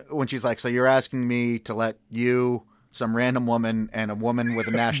 because when she's like, so you're asking me to let you, some random woman, and a woman with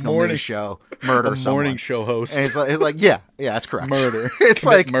a national news show murder someone. Morning show host. And it's like yeah, that's correct. Murder. It's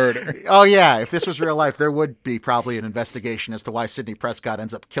like murder. Oh, yeah, if this was real life, there would be probably an investigation as to why Sidney Prescott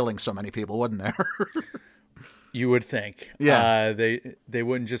ends up killing so many people, wouldn't there? You would think. Yeah. They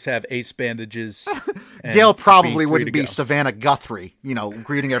wouldn't just have ace bandages. Gail probably wouldn't be Savannah Guthrie,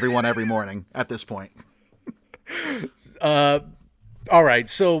 greeting everyone every morning at this point. All right,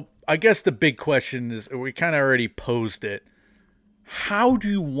 so... I guess the big question is, we kind of already posed it. How do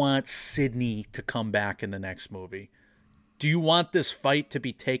you want Sidney to come back in the next movie? Do you want this fight to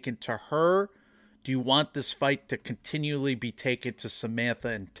be taken to her? Do you want this fight to continually be taken to Samantha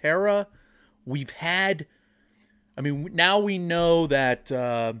and Tara? Now we know that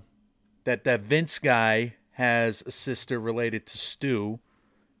that Vince guy has a sister related to Stu.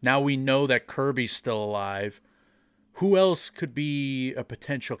 Now we know that Kirby's still alive. Who else could be a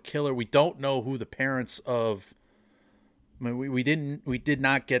potential killer? We don't know who the parents of. I mean, we did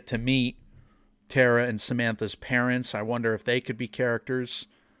not get to meet Tara and Samantha's parents. I wonder if they could be characters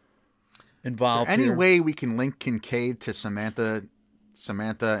involved. Any here. way we can link Kincaid to Samantha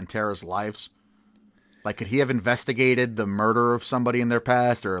and Tara's lives? Like, could he have investigated the murder of somebody in their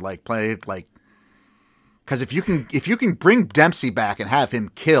past, or like played like? Because if you can bring Dempsey back and have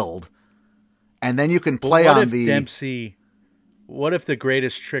him killed, and then you can play on the Dempsey. What if the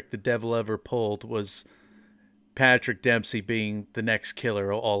greatest trick the devil ever pulled was Patrick Dempsey being the next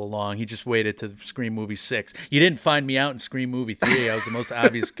killer all along? He just waited to Scream Movie 6. You didn't find me out in Scream Movie 3. I was the most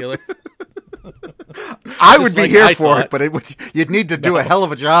obvious killer. I would be here for it, but you'd need to do a hell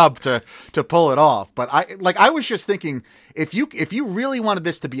of a job to pull it off. But I was just thinking, if you really wanted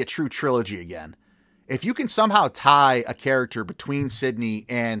this to be a true trilogy again, if you can somehow tie a character between Sidney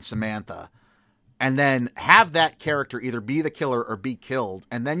and Samantha, and then have that character either be the killer or be killed,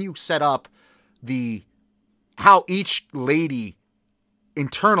 and then you set up how each lady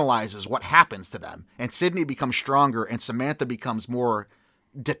internalizes what happens to them, and Sidney becomes stronger and Samantha becomes more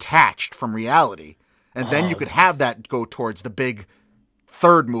detached from reality. And then you could have that go towards the big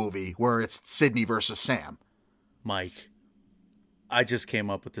third movie where it's Sidney versus Sam. Mike, I just came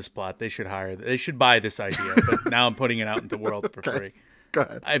up with this plot. They should buy this idea, but now I'm putting it out into the world for free. Go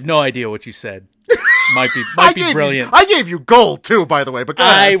ahead. I have no idea what you said. Might be brilliant. I gave you gold too, by the way, but go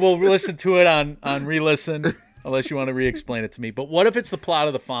ahead. I will listen to it on re-listen unless you want to re-explain it to me. But what if it's the plot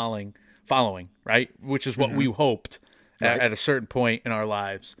of the following, right? Which is what we hoped at a certain point in our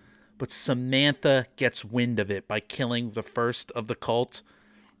lives. But Samantha gets wind of it by killing the first of the cult,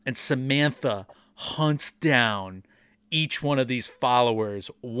 and Samantha hunts down each one of these followers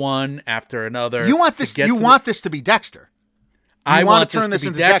one after another. You want this to be Dexter. I want to turn this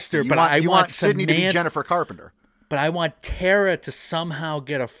into Dexter, but I want Sidney to be Jennifer Carpenter. But I want Tara to somehow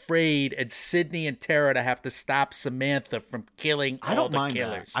get afraid, and Sidney and Tara to have to stop Samantha from killing all the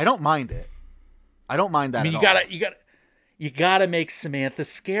killers. I don't mind it. I don't mind that. I mean, you gotta make Samantha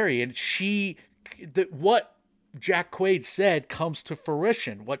scary, and what Jack Quaid said comes to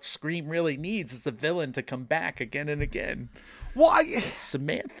fruition. What Scream really needs is a villain to come back again and again. Why,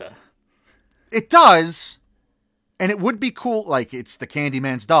 Samantha? It does. And it would be cool, like, it's the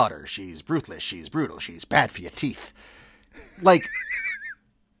Candyman's daughter. She's ruthless, she's brutal, she's bad for your teeth. Like,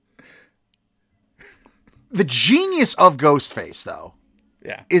 the genius of Ghostface, though,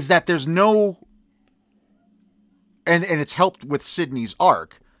 is that there's no... And it's helped with Sidney's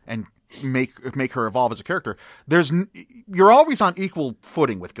arc and make her evolve as a character. You're always on equal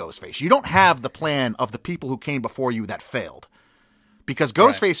footing with Ghostface. You don't have the plan of the people who came before you that failed. Because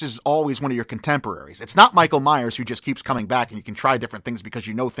Ghostface is always one of your contemporaries. It's not Michael Myers who just keeps coming back and you can try different things because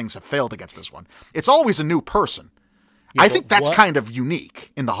you know things have failed against this one. It's always a new person. I think that's kind of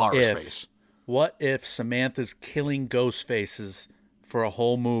unique in the horror space. What if Samantha's killing Ghostfaces for a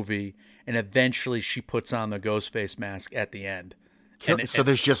whole movie and eventually she puts on the Ghostface mask at the end? So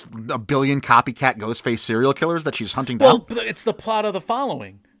there's just a billion copycat Ghostface serial killers that she's hunting down? Well, it's the plot of the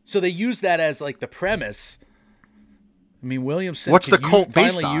following. So they use that as like the premise. I mean, Williamson. What's the cult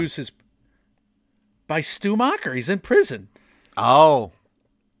based on? Use by Stu Macher. He's in prison. Oh.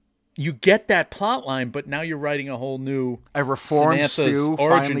 You get that plot line, but now you're writing a whole new. A reformed Stu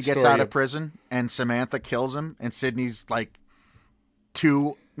finally gets out of prison, and Samantha kills him, and Sidney's like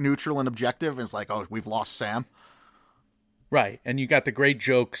too neutral and objective, and it's like, oh, we've lost Sam. Right, and you got the great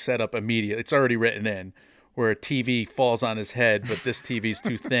joke set up immediately. It's already written in, where a TV falls on his head, but this TV's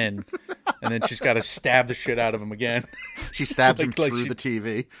too thin. And then she's got to stab the shit out of him again. She stabs him through the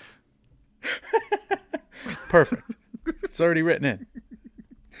TV. Perfect. It's already written in.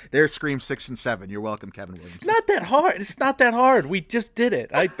 There's Scream 6 and 7. You're welcome, Kevin Williams. It's not that hard. It's not that hard. We just did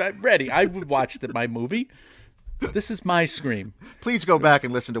it. I'm ready. I would watch my movie. This is my Scream. Please go back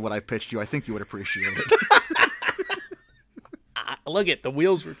and listen to what I pitched you. I think you would appreciate it. Look at the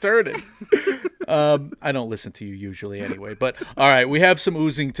wheels were turning. I don't listen to you usually anyway, but all right, we have some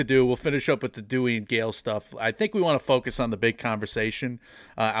oozing to do. We'll finish up with the Dewey and Gale stuff. I think we want to focus on the big conversation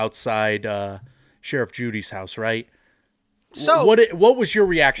outside Sheriff Judy's house, right? So what was your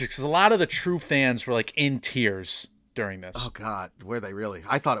reaction? Because a lot of the true fans were like in tears during this. Oh God, were they really?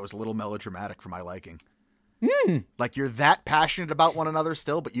 I thought it was a little melodramatic for my liking. Like you're that passionate about one another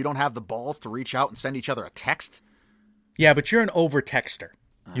still, but you don't have the balls to reach out and send each other a text? Yeah, but you're an over-texter.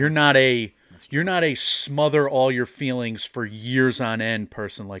 You're not a smother all your feelings for years on end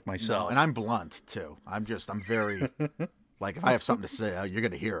person like myself. No, and I'm blunt too. I'm very like if I have something to say, you're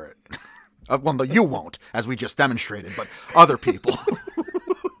going to hear it. Well, no, you won't, as we just demonstrated, but other people.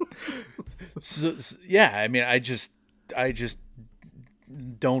 Yeah, I mean,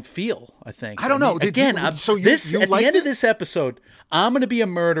 don't feel. I think I don't know. Again, you at liked the end it? of this episode, I'm going to be a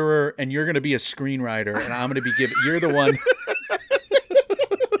murderer, and you're going to be a screenwriter, and I'm going to be you're the one.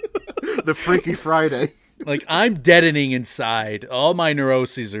 The Freaky Friday. Like, I'm deadening inside. All my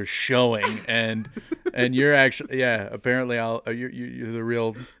neuroses are showing, and you're actually, apparently you're the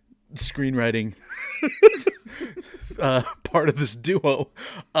real screenwriting part of this duo.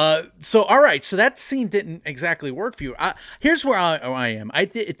 So all right, so that scene didn't exactly work for you. Here's where I am.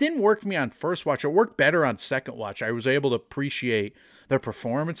 It didn't work for me on first watch. It worked better on second watch. I was able to appreciate their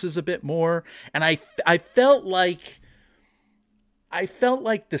performances a bit more, and I felt like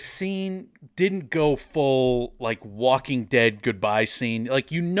the scene didn't go full like Walking Dead goodbye scene. Like,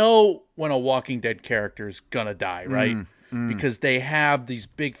 when a Walking Dead character is gonna die, right? Because they have these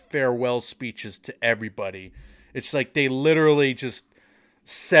big farewell speeches to everybody. It's like they literally just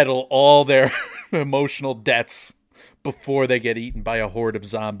settle all their emotional debts before they get eaten by a horde of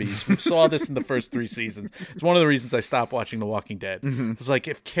zombies. We saw this in the first 3 seasons. It's one of the reasons I stopped watching The Walking Dead. It's like,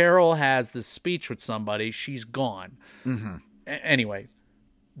 if Carol has this speech with somebody, she's gone. Anyway,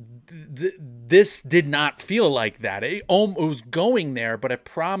 this did not feel like that. It was going there, but it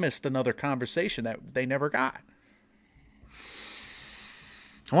promised another conversation that they never got.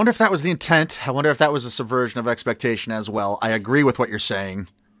 I wonder if that was the intent. I wonder if that was a subversion of expectation as well. I agree with what you're saying.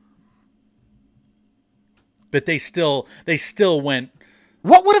 But they still went.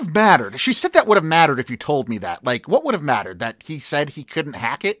 What would have mattered? She said that would have mattered if you told me that. Like, what would have mattered? That he said he couldn't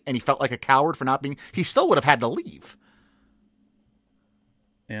hack it and he felt like a coward for not being... He still would have had to leave.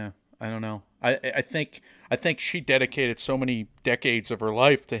 Yeah, I don't know. I think she dedicated so many decades of her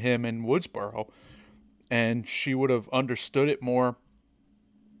life to him in Woodsboro, and she would have understood it more.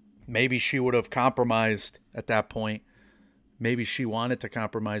 Maybe she would have compromised at that point. Maybe she wanted to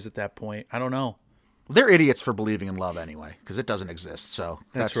compromise at that point. I don't know. They're idiots for believing in love anyway, because it doesn't exist. So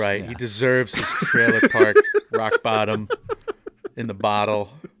that's right. Yeah. He deserves his trailer park rock bottom in the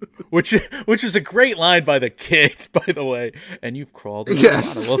bottle, which was a great line by the kid, by the way. And you've crawled in the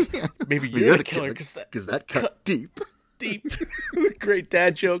bottle. Well, yeah. Maybe you're the killer because that cut deep. Great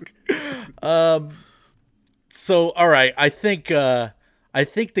dad joke. So all right, I think the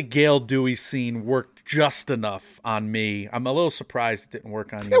Gail Dewey scene worked just enough on me. I'm a little surprised it didn't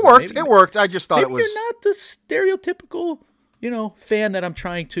work on you. It worked. I just thought it was... You're not the stereotypical, fan that I'm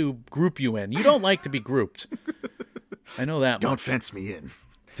trying to group you in. You don't like to be grouped. I know that Don't much. Fence me in.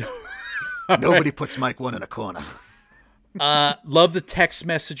 Nobody puts Mike 1 in a corner. Love the text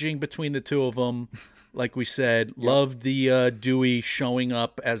messaging between the two of them. Like we said, loved the Dewey showing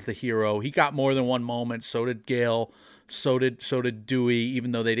up as the hero. He got more than one moment. So did Gail. So did Dewey,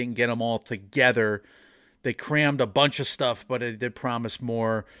 even though they didn't get them all together. They crammed a bunch of stuff, but it did promise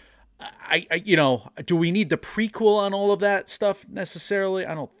more. Do we need the prequel on all of that stuff necessarily?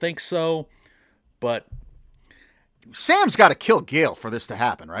 I don't think so. But Sam's got to kill Gail for this to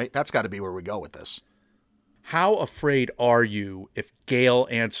happen, right? That's got to be where we go with this. How afraid are you if Gail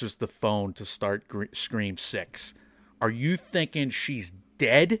answers the phone to start Scream 6? Are you thinking she's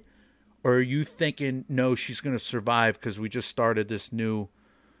dead? Or are you thinking, no, she's going to survive because we just started this new...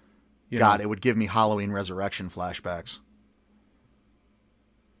 God, it would give me Halloween Resurrection flashbacks.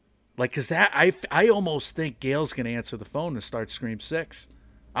 Like, because that... I almost think Gail's going to answer the phone to start Scream 6.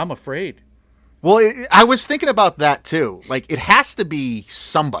 I'm afraid. Well, I was thinking about that, too. Like, it has to be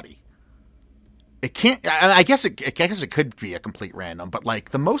somebody. It can't... I guess it could be a complete random, but, like,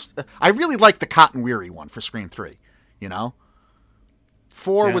 the most... I really like the Cotton Weary one for Scream 3,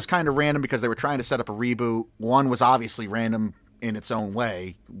 4 was kind of random because they were trying to set up a reboot. 1 was obviously random in its own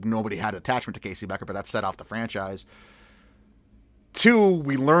way. Nobody had attachment to Casey Becker, but that set off the franchise. 2,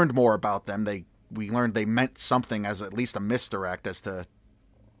 we learned more about them. We learned they meant something as at least a misdirect as to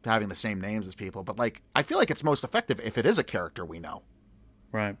having the same names as people. But like, I feel like it's most effective if it is a character we know.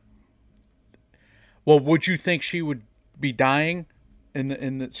 Right. Well, would you think she would be dying in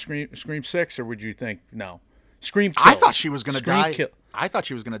the Scream 6, or would you think no? Scream kills. I thought she was going to die. Kill. I thought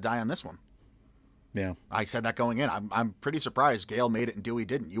she was going to die on this one. Yeah. I said that going in. I'm pretty surprised Gail made it and Dewey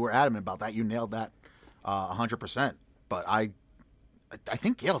didn't. You were adamant about that. You nailed that 100%. But I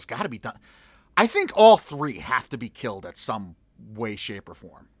think Gail's got to be done. I think all 3 have to be killed at some way, shape, or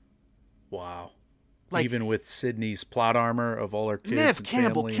form. Wow. Like, even with Sydney's plot armor of all her kids. Neve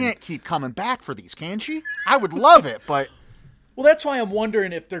Campbell can't keep coming back for these, can she? I would love it, but... Well, that's why I'm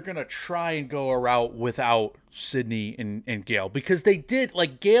wondering if they're going to try and go a route without Sydney and Gail. Because they did,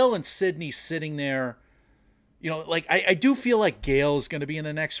 like, Gail and Sydney sitting there, like, I do feel like Gail is going to be in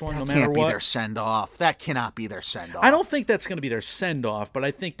the next one no matter what. That can't be their send-off. That cannot be their send-off. I don't think that's going to be their send-off, but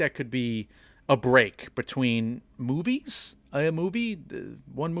I think that could be a break between movies, one movie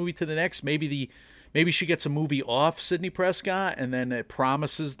to the next. Maybe she gets a movie off Sidney Prescott, and then it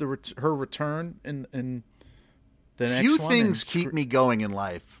promises her return in the next Few one. things keep me going in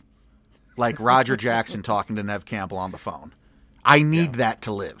life, like Roger Jackson talking to Nev Campbell on the phone. I need that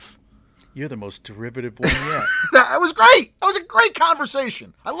to live. You're the most derivative one yet. That was great. That was a great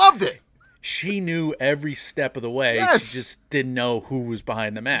conversation. I loved it. She knew every step of the way. Yes. She just didn't know who was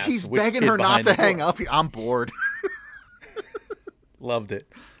behind the mask. He's which begging kid her not behind to the hang door. up. I'm bored. Loved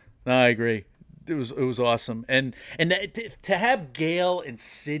it. No, I agree. It was awesome, and to have Gail and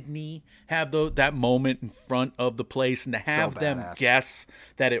Sydney have that moment in front of the place, and to have them badass. guess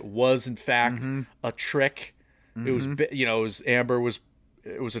that it was in fact a trick. It was, it was Amber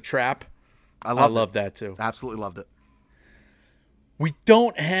it was a trap. I love that too. Absolutely loved it. We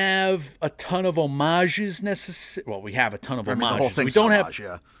don't have a ton of homages necessarily. Well, we have a ton of homages. The whole thing's we don't homage,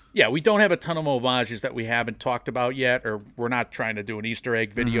 have. Yeah, we don't have a ton of homages that we haven't talked about yet, or we're not trying to do an Easter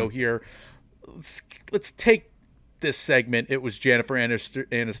egg video here. Let's take this segment. It was Jennifer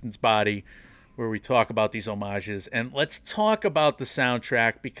Aniston's Body, where we talk about these homages, and let's talk about the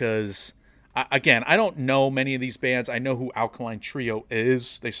soundtrack because, again, I don't know many of these bands. I know who Alkaline Trio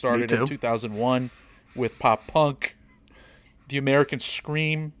is. They started in 2001 with pop punk. The American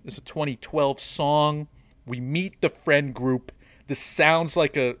Scream is a 2012 song. We meet the friend group. This sounds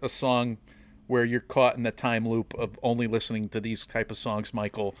like a song where you're caught in the time loop of only listening to these type of songs,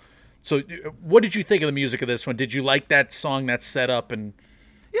 Michael. So what did you think of the music of this one? Did you like that song that's set up? And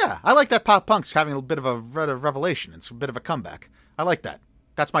Yeah, I like that pop punk's having a bit of a revelation. It's a bit of a comeback. I like that.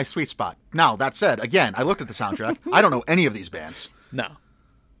 That's my sweet spot. Now, that said, again, I looked at the soundtrack. I don't know any of these bands. No.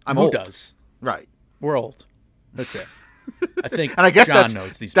 I'm Who old. does? Right. We're old. That's it. I think And I guess John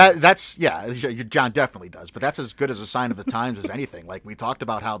knows these bands. that's John definitely does, but that's as good as a sign of the times as anything. Like we talked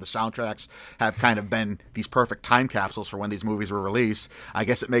about how the soundtracks have kind of been these perfect time capsules for when these movies were released. I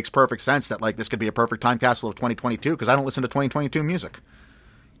guess it makes perfect sense that like this could be a perfect time capsule of 2022 because I don't listen to 2022 music.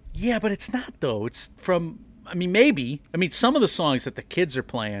 Yeah, but it's not, though. It's from, maybe. Some of the songs that the kids are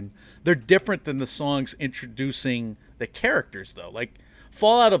playing, they're different than the songs introducing the characters, though. Like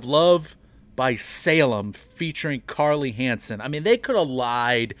Fall Out of Love by Salem featuring Carly Hansen. They could have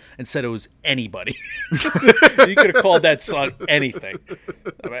lied and said it was anybody. You could have called that song anything.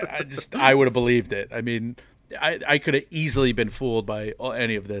 I would have believed it. I could have easily been fooled by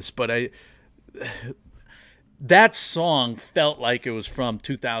any of this, but that song felt like it was from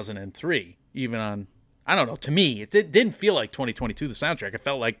 2003, even on, I don't know, to me, it didn't feel like 2022, the soundtrack. It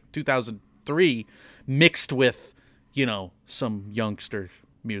felt like 2003 mixed with, some youngster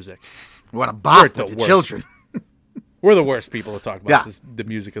music. What a bop with the worst. children. We're the worst people to talk about Yeah. the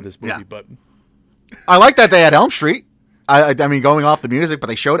music of this movie, but I like that they had Elm Street. I mean, going off the music, but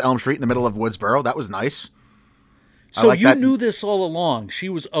they showed Elm Street in the middle of Woodsboro. That was nice. so like you that. knew this all along. She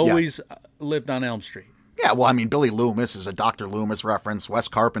was always lived on Elm Street. Yeah, well, Billy Loomis is a Dr. Loomis reference. Wes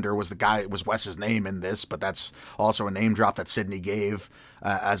Carpenter was the guy. It was Wes's name in this, but that's also a name drop that Sidney gave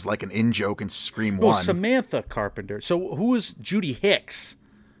as like an in joke in Scream Well, 1. Samantha Carpenter. So who was Judy Hicks?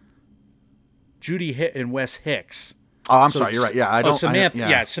 And Wes Hicks. Oh, I'm sorry. You're right. Yeah, I don't.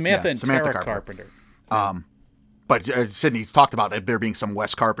 Samantha. Samantha and Samantha Tara Carpenter. But Sidney's talked about there being some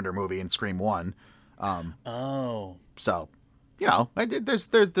Wes Carpenter movie in Scream 1. Oh. So, there's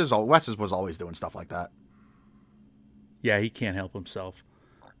Wes was always doing stuff like that. Yeah, he can't help himself.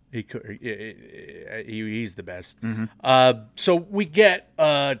 He's the best. So we get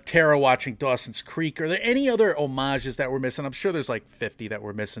Tara watching Dawson's Creek. Are there any other homages that we're missing? I'm sure there's like 50 that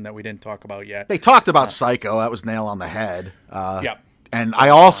we're missing that we didn't talk about yet. They talked about Psycho. That was nail on the head. Yep. And I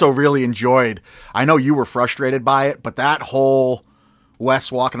also really enjoyed, I know you were frustrated by it, but that whole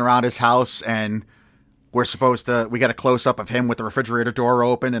Wes walking around his house and we get a close up of him with the refrigerator door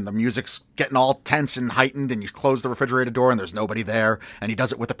open and the music's getting all tense and heightened and you close the refrigerator door and there's nobody there. And he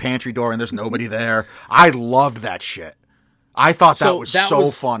does it with the pantry door and there's nobody there. I loved that shit. I thought that was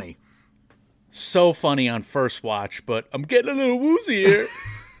so funny. So funny on first watch, but I'm getting a little woozy here.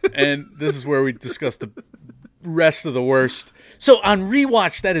 And this is where we discuss the rest of the worst. So on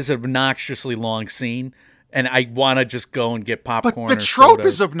rewatch, that is an obnoxiously long scene. And I want to just go and get popcorn. But the trope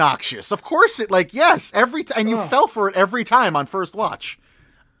is obnoxious. Of course yes, every time. And you fell for it every time on first watch.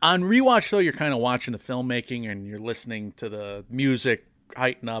 On rewatch, though, you're kind of watching the filmmaking and you're listening to the music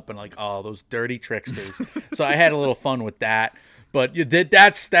heighten up and like, oh, those dirty tricksters. So I had a little fun with that. But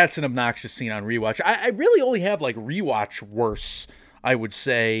that's an obnoxious scene on rewatch. I really only have like rewatch worse, I would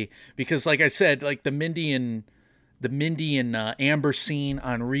say, because like I said, like the Mindy and Amber scene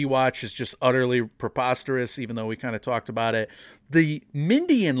on rewatch is just utterly preposterous, even though we kind of talked about it. The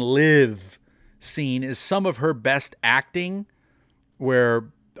Mindy and Liv scene is some of her best acting, where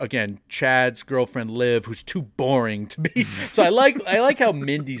again Chad's girlfriend Liv, who's too boring to be. So I like how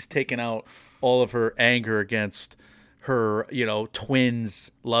Mindy's taken out all of her anger against her, twins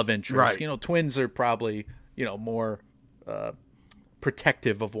love interest. Right. Twins are probably, more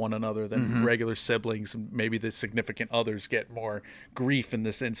protective of one another than regular siblings, and maybe the significant others get more grief in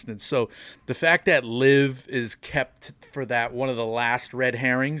this instance. So the fact that Liv is kept for that one of the last red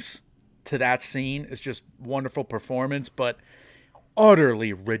herrings to that scene is just wonderful performance, but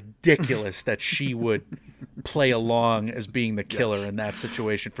utterly ridiculous that she would play along as being the killer in that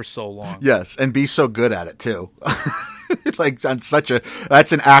situation for so long. Yes, and be so good at it too. Like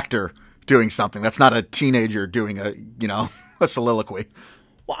that's an actor doing something. That's not a teenager doing a soliloquy.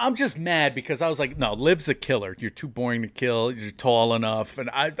 Well, I'm just mad because I was like, no, Liv's a killer. You're too boring to kill. You're tall enough. And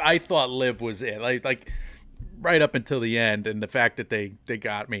I thought Liv was it. Like right up until the end, and the fact that they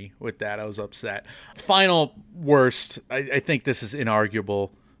got me with that, I was upset. Final worst, I think this is inarguable,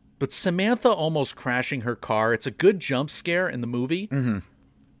 but Samantha almost crashing her car. It's a good jump scare in the movie. Mm-hmm.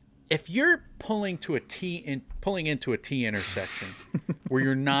 If you're pulling into a T intersection where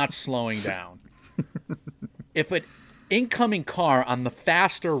you're not slowing down, if an incoming car on the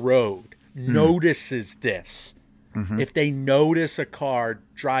faster road notices this, if they notice a car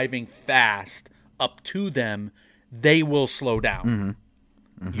driving fast up to them, they will slow down.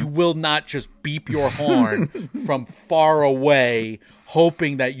 You will not just beep your horn from far away,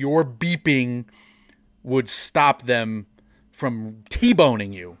 hoping that your beeping would stop them from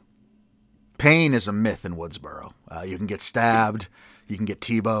T-boning you. Pain is a myth in Woodsboro. You can get stabbed, you can get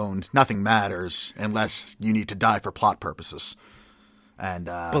T-boned. Nothing matters unless you need to die for plot purposes. And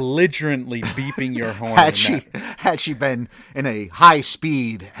belligerently beeping your horn. Had she been in a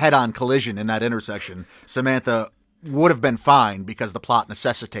high-speed head-on collision in that intersection, Samantha would have been fine because the plot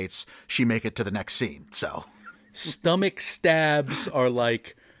necessitates she make it to the next scene. So, stomach stabs are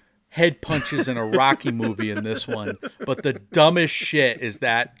like head punches in a Rocky movie in this one, but the dumbest shit is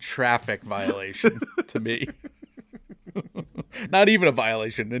that traffic violation to me. Not even a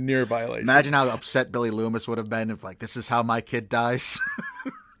violation, a near violation. Imagine how upset Billy Loomis would have been if, like, this is how my kid dies.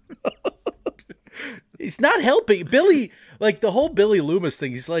 He's not helping. Billy, like, the whole Billy Loomis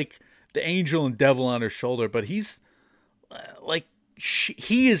thing, he's like the angel and devil on her shoulder, but he's like,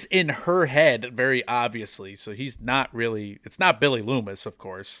 he is in her head very obviously, so he's not really, it's not Billy Loomis, of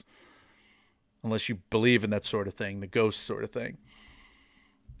course, unless you believe in that sort of thing, the ghost sort of thing.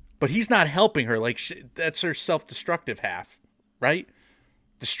 But he's not helping her. Like, that's her self-destructive half, right?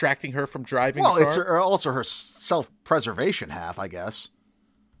 Distracting her from driving. Well, the car. It's also her self-preservation half, I guess.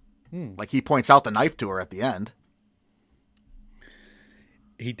 Like, he points out the knife to her at the end.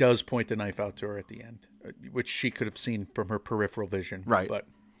 He does point the knife out to her at the end, which she could have seen from her peripheral vision. Right. But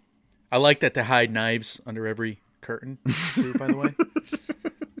I like that they hide knives under every curtain, too, by the way.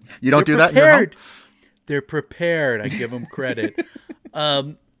 You don't do that in your home? They're prepared. I give them credit.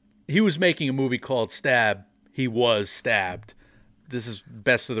 He was making a movie called Stab. He was stabbed. This is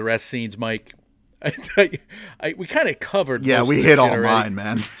best of the rest scenes, Mike. We kind of covered. Yeah, we hit all mine,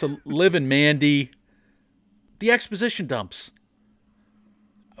 man. So Liv and Mandy, the exposition dumps.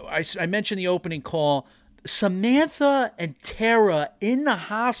 I mentioned the opening call. Samantha and Tara in the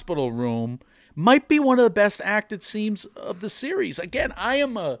hospital room might be one of the best acted scenes of the series. Again, I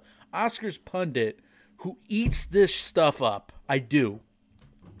am a Oscars pundit who eats this stuff up. I do.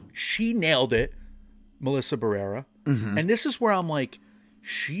 She nailed it, Melissa Barrera. And this is where I'm like,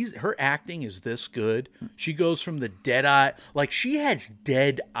 her acting is this good. She goes from the dead eye, like she has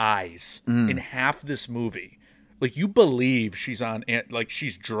dead eyes in half this movie. Like, you believe she's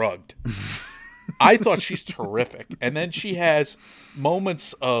she's drugged. I thought she's terrific. And then she has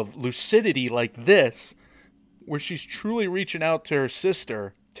moments of lucidity like this, where she's truly reaching out to her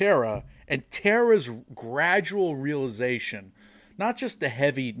sister, Tara, and Tara's gradual realization, not just the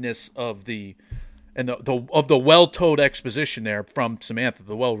heaviness of the well-told exposition there from Samantha,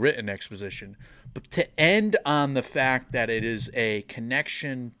 the well-written exposition, but to end on the fact that it is a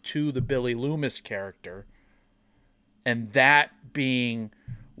connection to the Billy Loomis character, and that being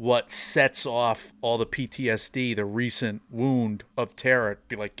what sets off all the PTSD, the recent wound of Tara,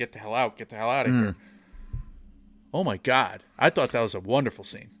 be like, get the hell out of here. Oh my God. I thought that was a wonderful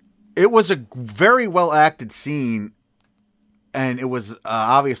scene. It was a very well acted scene, and it was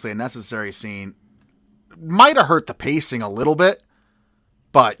obviously a necessary scene. Might have hurt the pacing a little bit,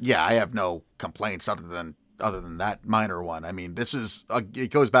 but yeah, I have no complaints other than that minor one. I mean, this is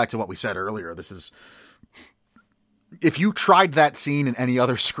it goes back to what we said earlier. This is, if you tried that scene in any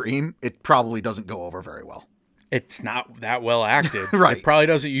other Scream, it probably doesn't go over very well. It's not that well acted. Right. It probably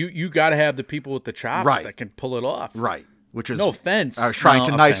doesn't. You got to have the people with the chops Right. that can pull it off. Right. Which is No offense. I was trying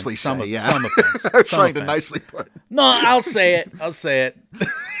to No nicely offense. say, Some, yeah. Some offense. I was Some trying to offense. nicely put. No, I'll say it. I'll say it.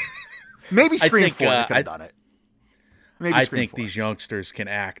 Maybe Scream think, 4 they could have done it. Maybe I Scream think 4. these youngsters can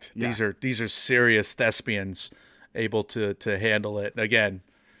act. Yeah. These are serious thespians able to handle it. Again,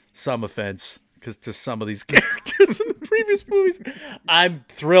 some offense because to some of these characters in the previous movies, I'm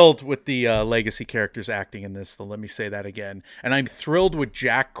thrilled with the legacy characters acting in this. So let me say that again, and I'm thrilled with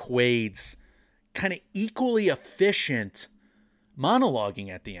Jack Quaid's kind of equally efficient monologuing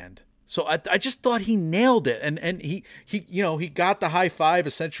at the end. So I just thought he nailed it, and he he got the high five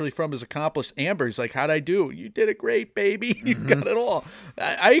essentially from his accomplice Amber. He's like, "How'd I do? You did it great, baby. You got it all."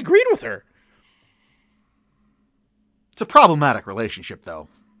 I agreed with her. It's a problematic relationship, though,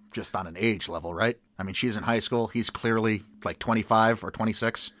 just on an age level, right? I mean, she's in high school. He's clearly like 25 or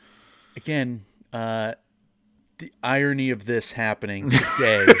 26. Again, the irony of this happening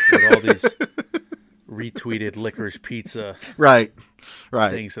today with all these retweeted licorice pizza Right.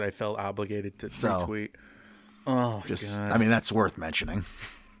 things that I felt obligated to retweet. Oh, Just, God. I mean, that's worth mentioning.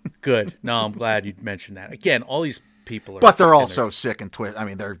 Good. No, I'm glad you mentioned that. Again, all these people are... But they're in also sick and I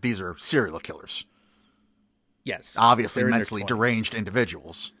mean, these are serial killers. Yes. Obviously they're in their mentally 20s. deranged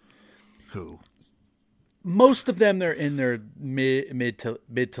individuals who... Most of them, they're in their mid to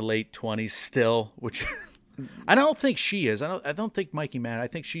late 20s still, which I don't think she is. I don't think Mikey Mann. I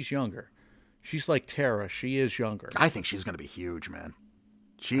think she's younger. She's like Tara. She is younger. I think she's going to be huge, man.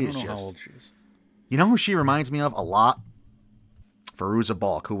 She I is don't know just... how old she is. You know who she reminds me of a lot? Fairuza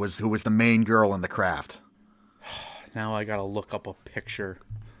Balk, who was the main girl in The Craft. Now I gotta look up a picture.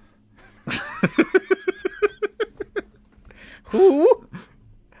 Who?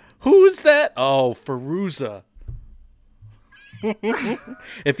 Who's that? Oh, Fairuza.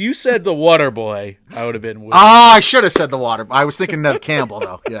 If you said the Water Boy, I would have been with Ah, I should have said the Water. I was thinking Nev Campbell,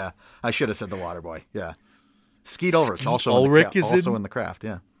 though. Yeah, I should have said the Water Boy. Yeah, Skeet Ulrich Skeet also Ulrich in is also in- in The Craft.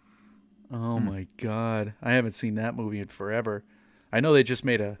 Yeah. Oh my God. I haven't seen that movie in forever. I know they just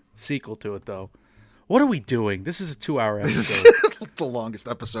made a sequel to it, though. What are we doing? This is a 2-hour episode. The longest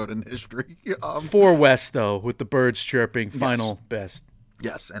episode in history. 4 West, though, with the birds chirping. Final best.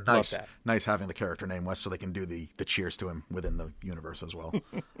 Yes, and Love that. nice having the character name West so they can do the cheers to him within the universe as well.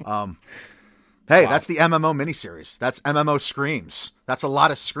 Hey, that's the MMO miniseries. That's MMO Screams. That's a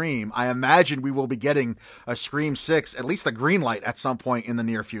lot of Scream. I imagine we will be getting a Scream 6, at least a green light at some point in the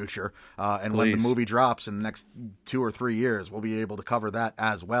near future. And when the Please. movie drops in the next 2 or 3 years, we'll be able to cover that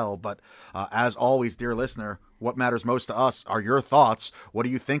as well. But as always, dear listener, what matters most to us are your thoughts. What do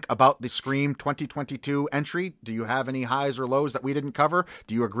you think about the Scream 2022 entry? Do you have any highs or lows that we didn't cover?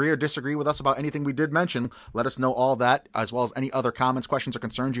 Do you agree or disagree with us about anything we did mention? Let us know all that, as well as any other comments, questions, or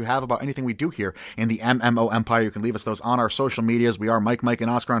concerns you have about anything we do here in the MMO Empire. You can leave us those on our social medias. We are Mike, and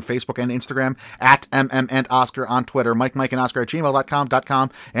Oscar on Facebook and Instagram, at MM and Oscar on Twitter, Mike, and Oscar at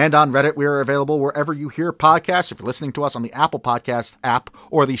gmail.com, and on Reddit. We are available wherever you hear podcasts. If you're listening to us on the Apple Podcast app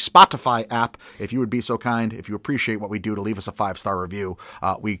or the Spotify app, if you would be so kind, if you appreciate what we do, to leave us a 5-star review.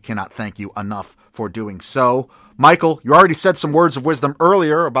 We cannot thank you enough for doing so. Michael, you already said some words of wisdom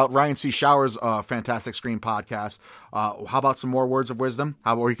earlier about Ryan C. Shower's Fantastic Scream podcast. How about some more words of wisdom?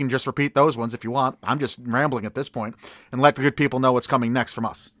 Or you can just repeat those ones if you want. I'm just rambling at this point, and let the good people know what's coming next from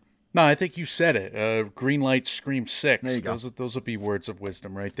us. No, I think you said it. Green light, Scream 6. There you go. Those would be words of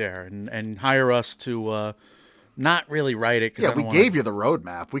wisdom right there. And hire us to not really write it. 'Cause I Yeah, don't we wanna gave you the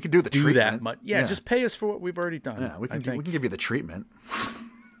roadmap. We could do the do treatment. that much. Yeah, just pay us for what we've already done. Yeah, we I can think. give you the treatment.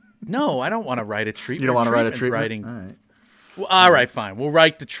 No, I don't want to write a treatment. You don't want to write a treatment? Writing. All right. Well, all right, fine. We'll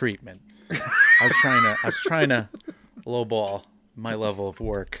write the treatment. I was trying to lowball my level of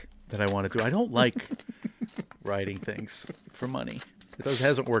work that I want to do. I don't like writing things for money. It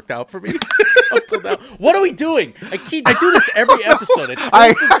hasn't worked out for me up till now. What are we doing? I do this every episode. It turns I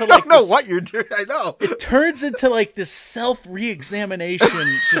into don't know what you're doing. I know. It turns into like this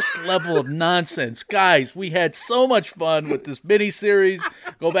self-re-examination just level of nonsense. Guys, we had so much fun with this mini-series.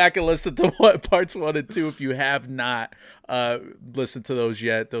 Go back and listen to parts 1 and 2 if you have not listened to those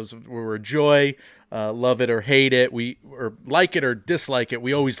yet. Those were a joy. Love it or hate it. Or like it or dislike it.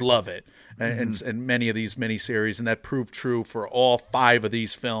 We always love it. And many of these miniseries, and that proved true for all 5 of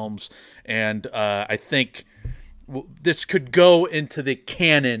these films. And I think this could go into the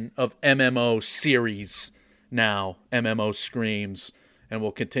canon of MMO series now, MMO Screams, and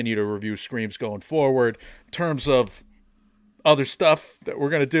we'll continue to review Screams going forward. In terms of other stuff that we're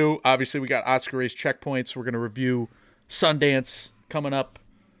going to do, obviously we got Oscar race checkpoints. We're going to review Sundance coming up.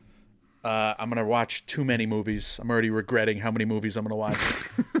 I'm going to watch too many movies. I'm already regretting how many movies I'm going to watch.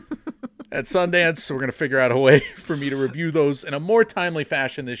 at Sundance. We're going to figure out a way for me to review those in a more timely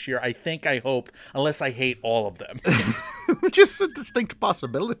fashion this year. I think, I hope, unless I hate all of them. Which is a distinct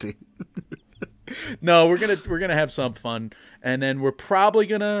possibility. No, we're gonna have some fun, and then we're probably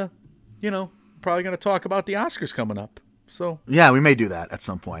gonna talk about the Oscars coming up. So yeah, we may do that at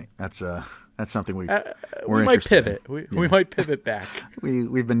some point. That's something we might pivot. We might pivot back.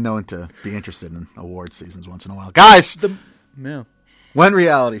 We've been known to be interested in award seasons once in a while, guys. When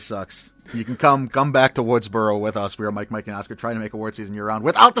reality sucks, you can come back to Woodsboro with us. We are Mike, and Oscar, trying to make award season year round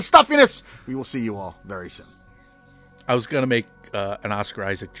without the stuffiness. We will see you all very soon. I was gonna make an Oscar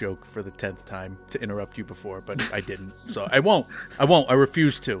Isaac joke for the 10th time to interrupt you before, but I didn't. So I won't. I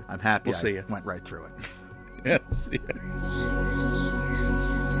refuse to. I'm happy see I you. went right through it. Yeah, see ya.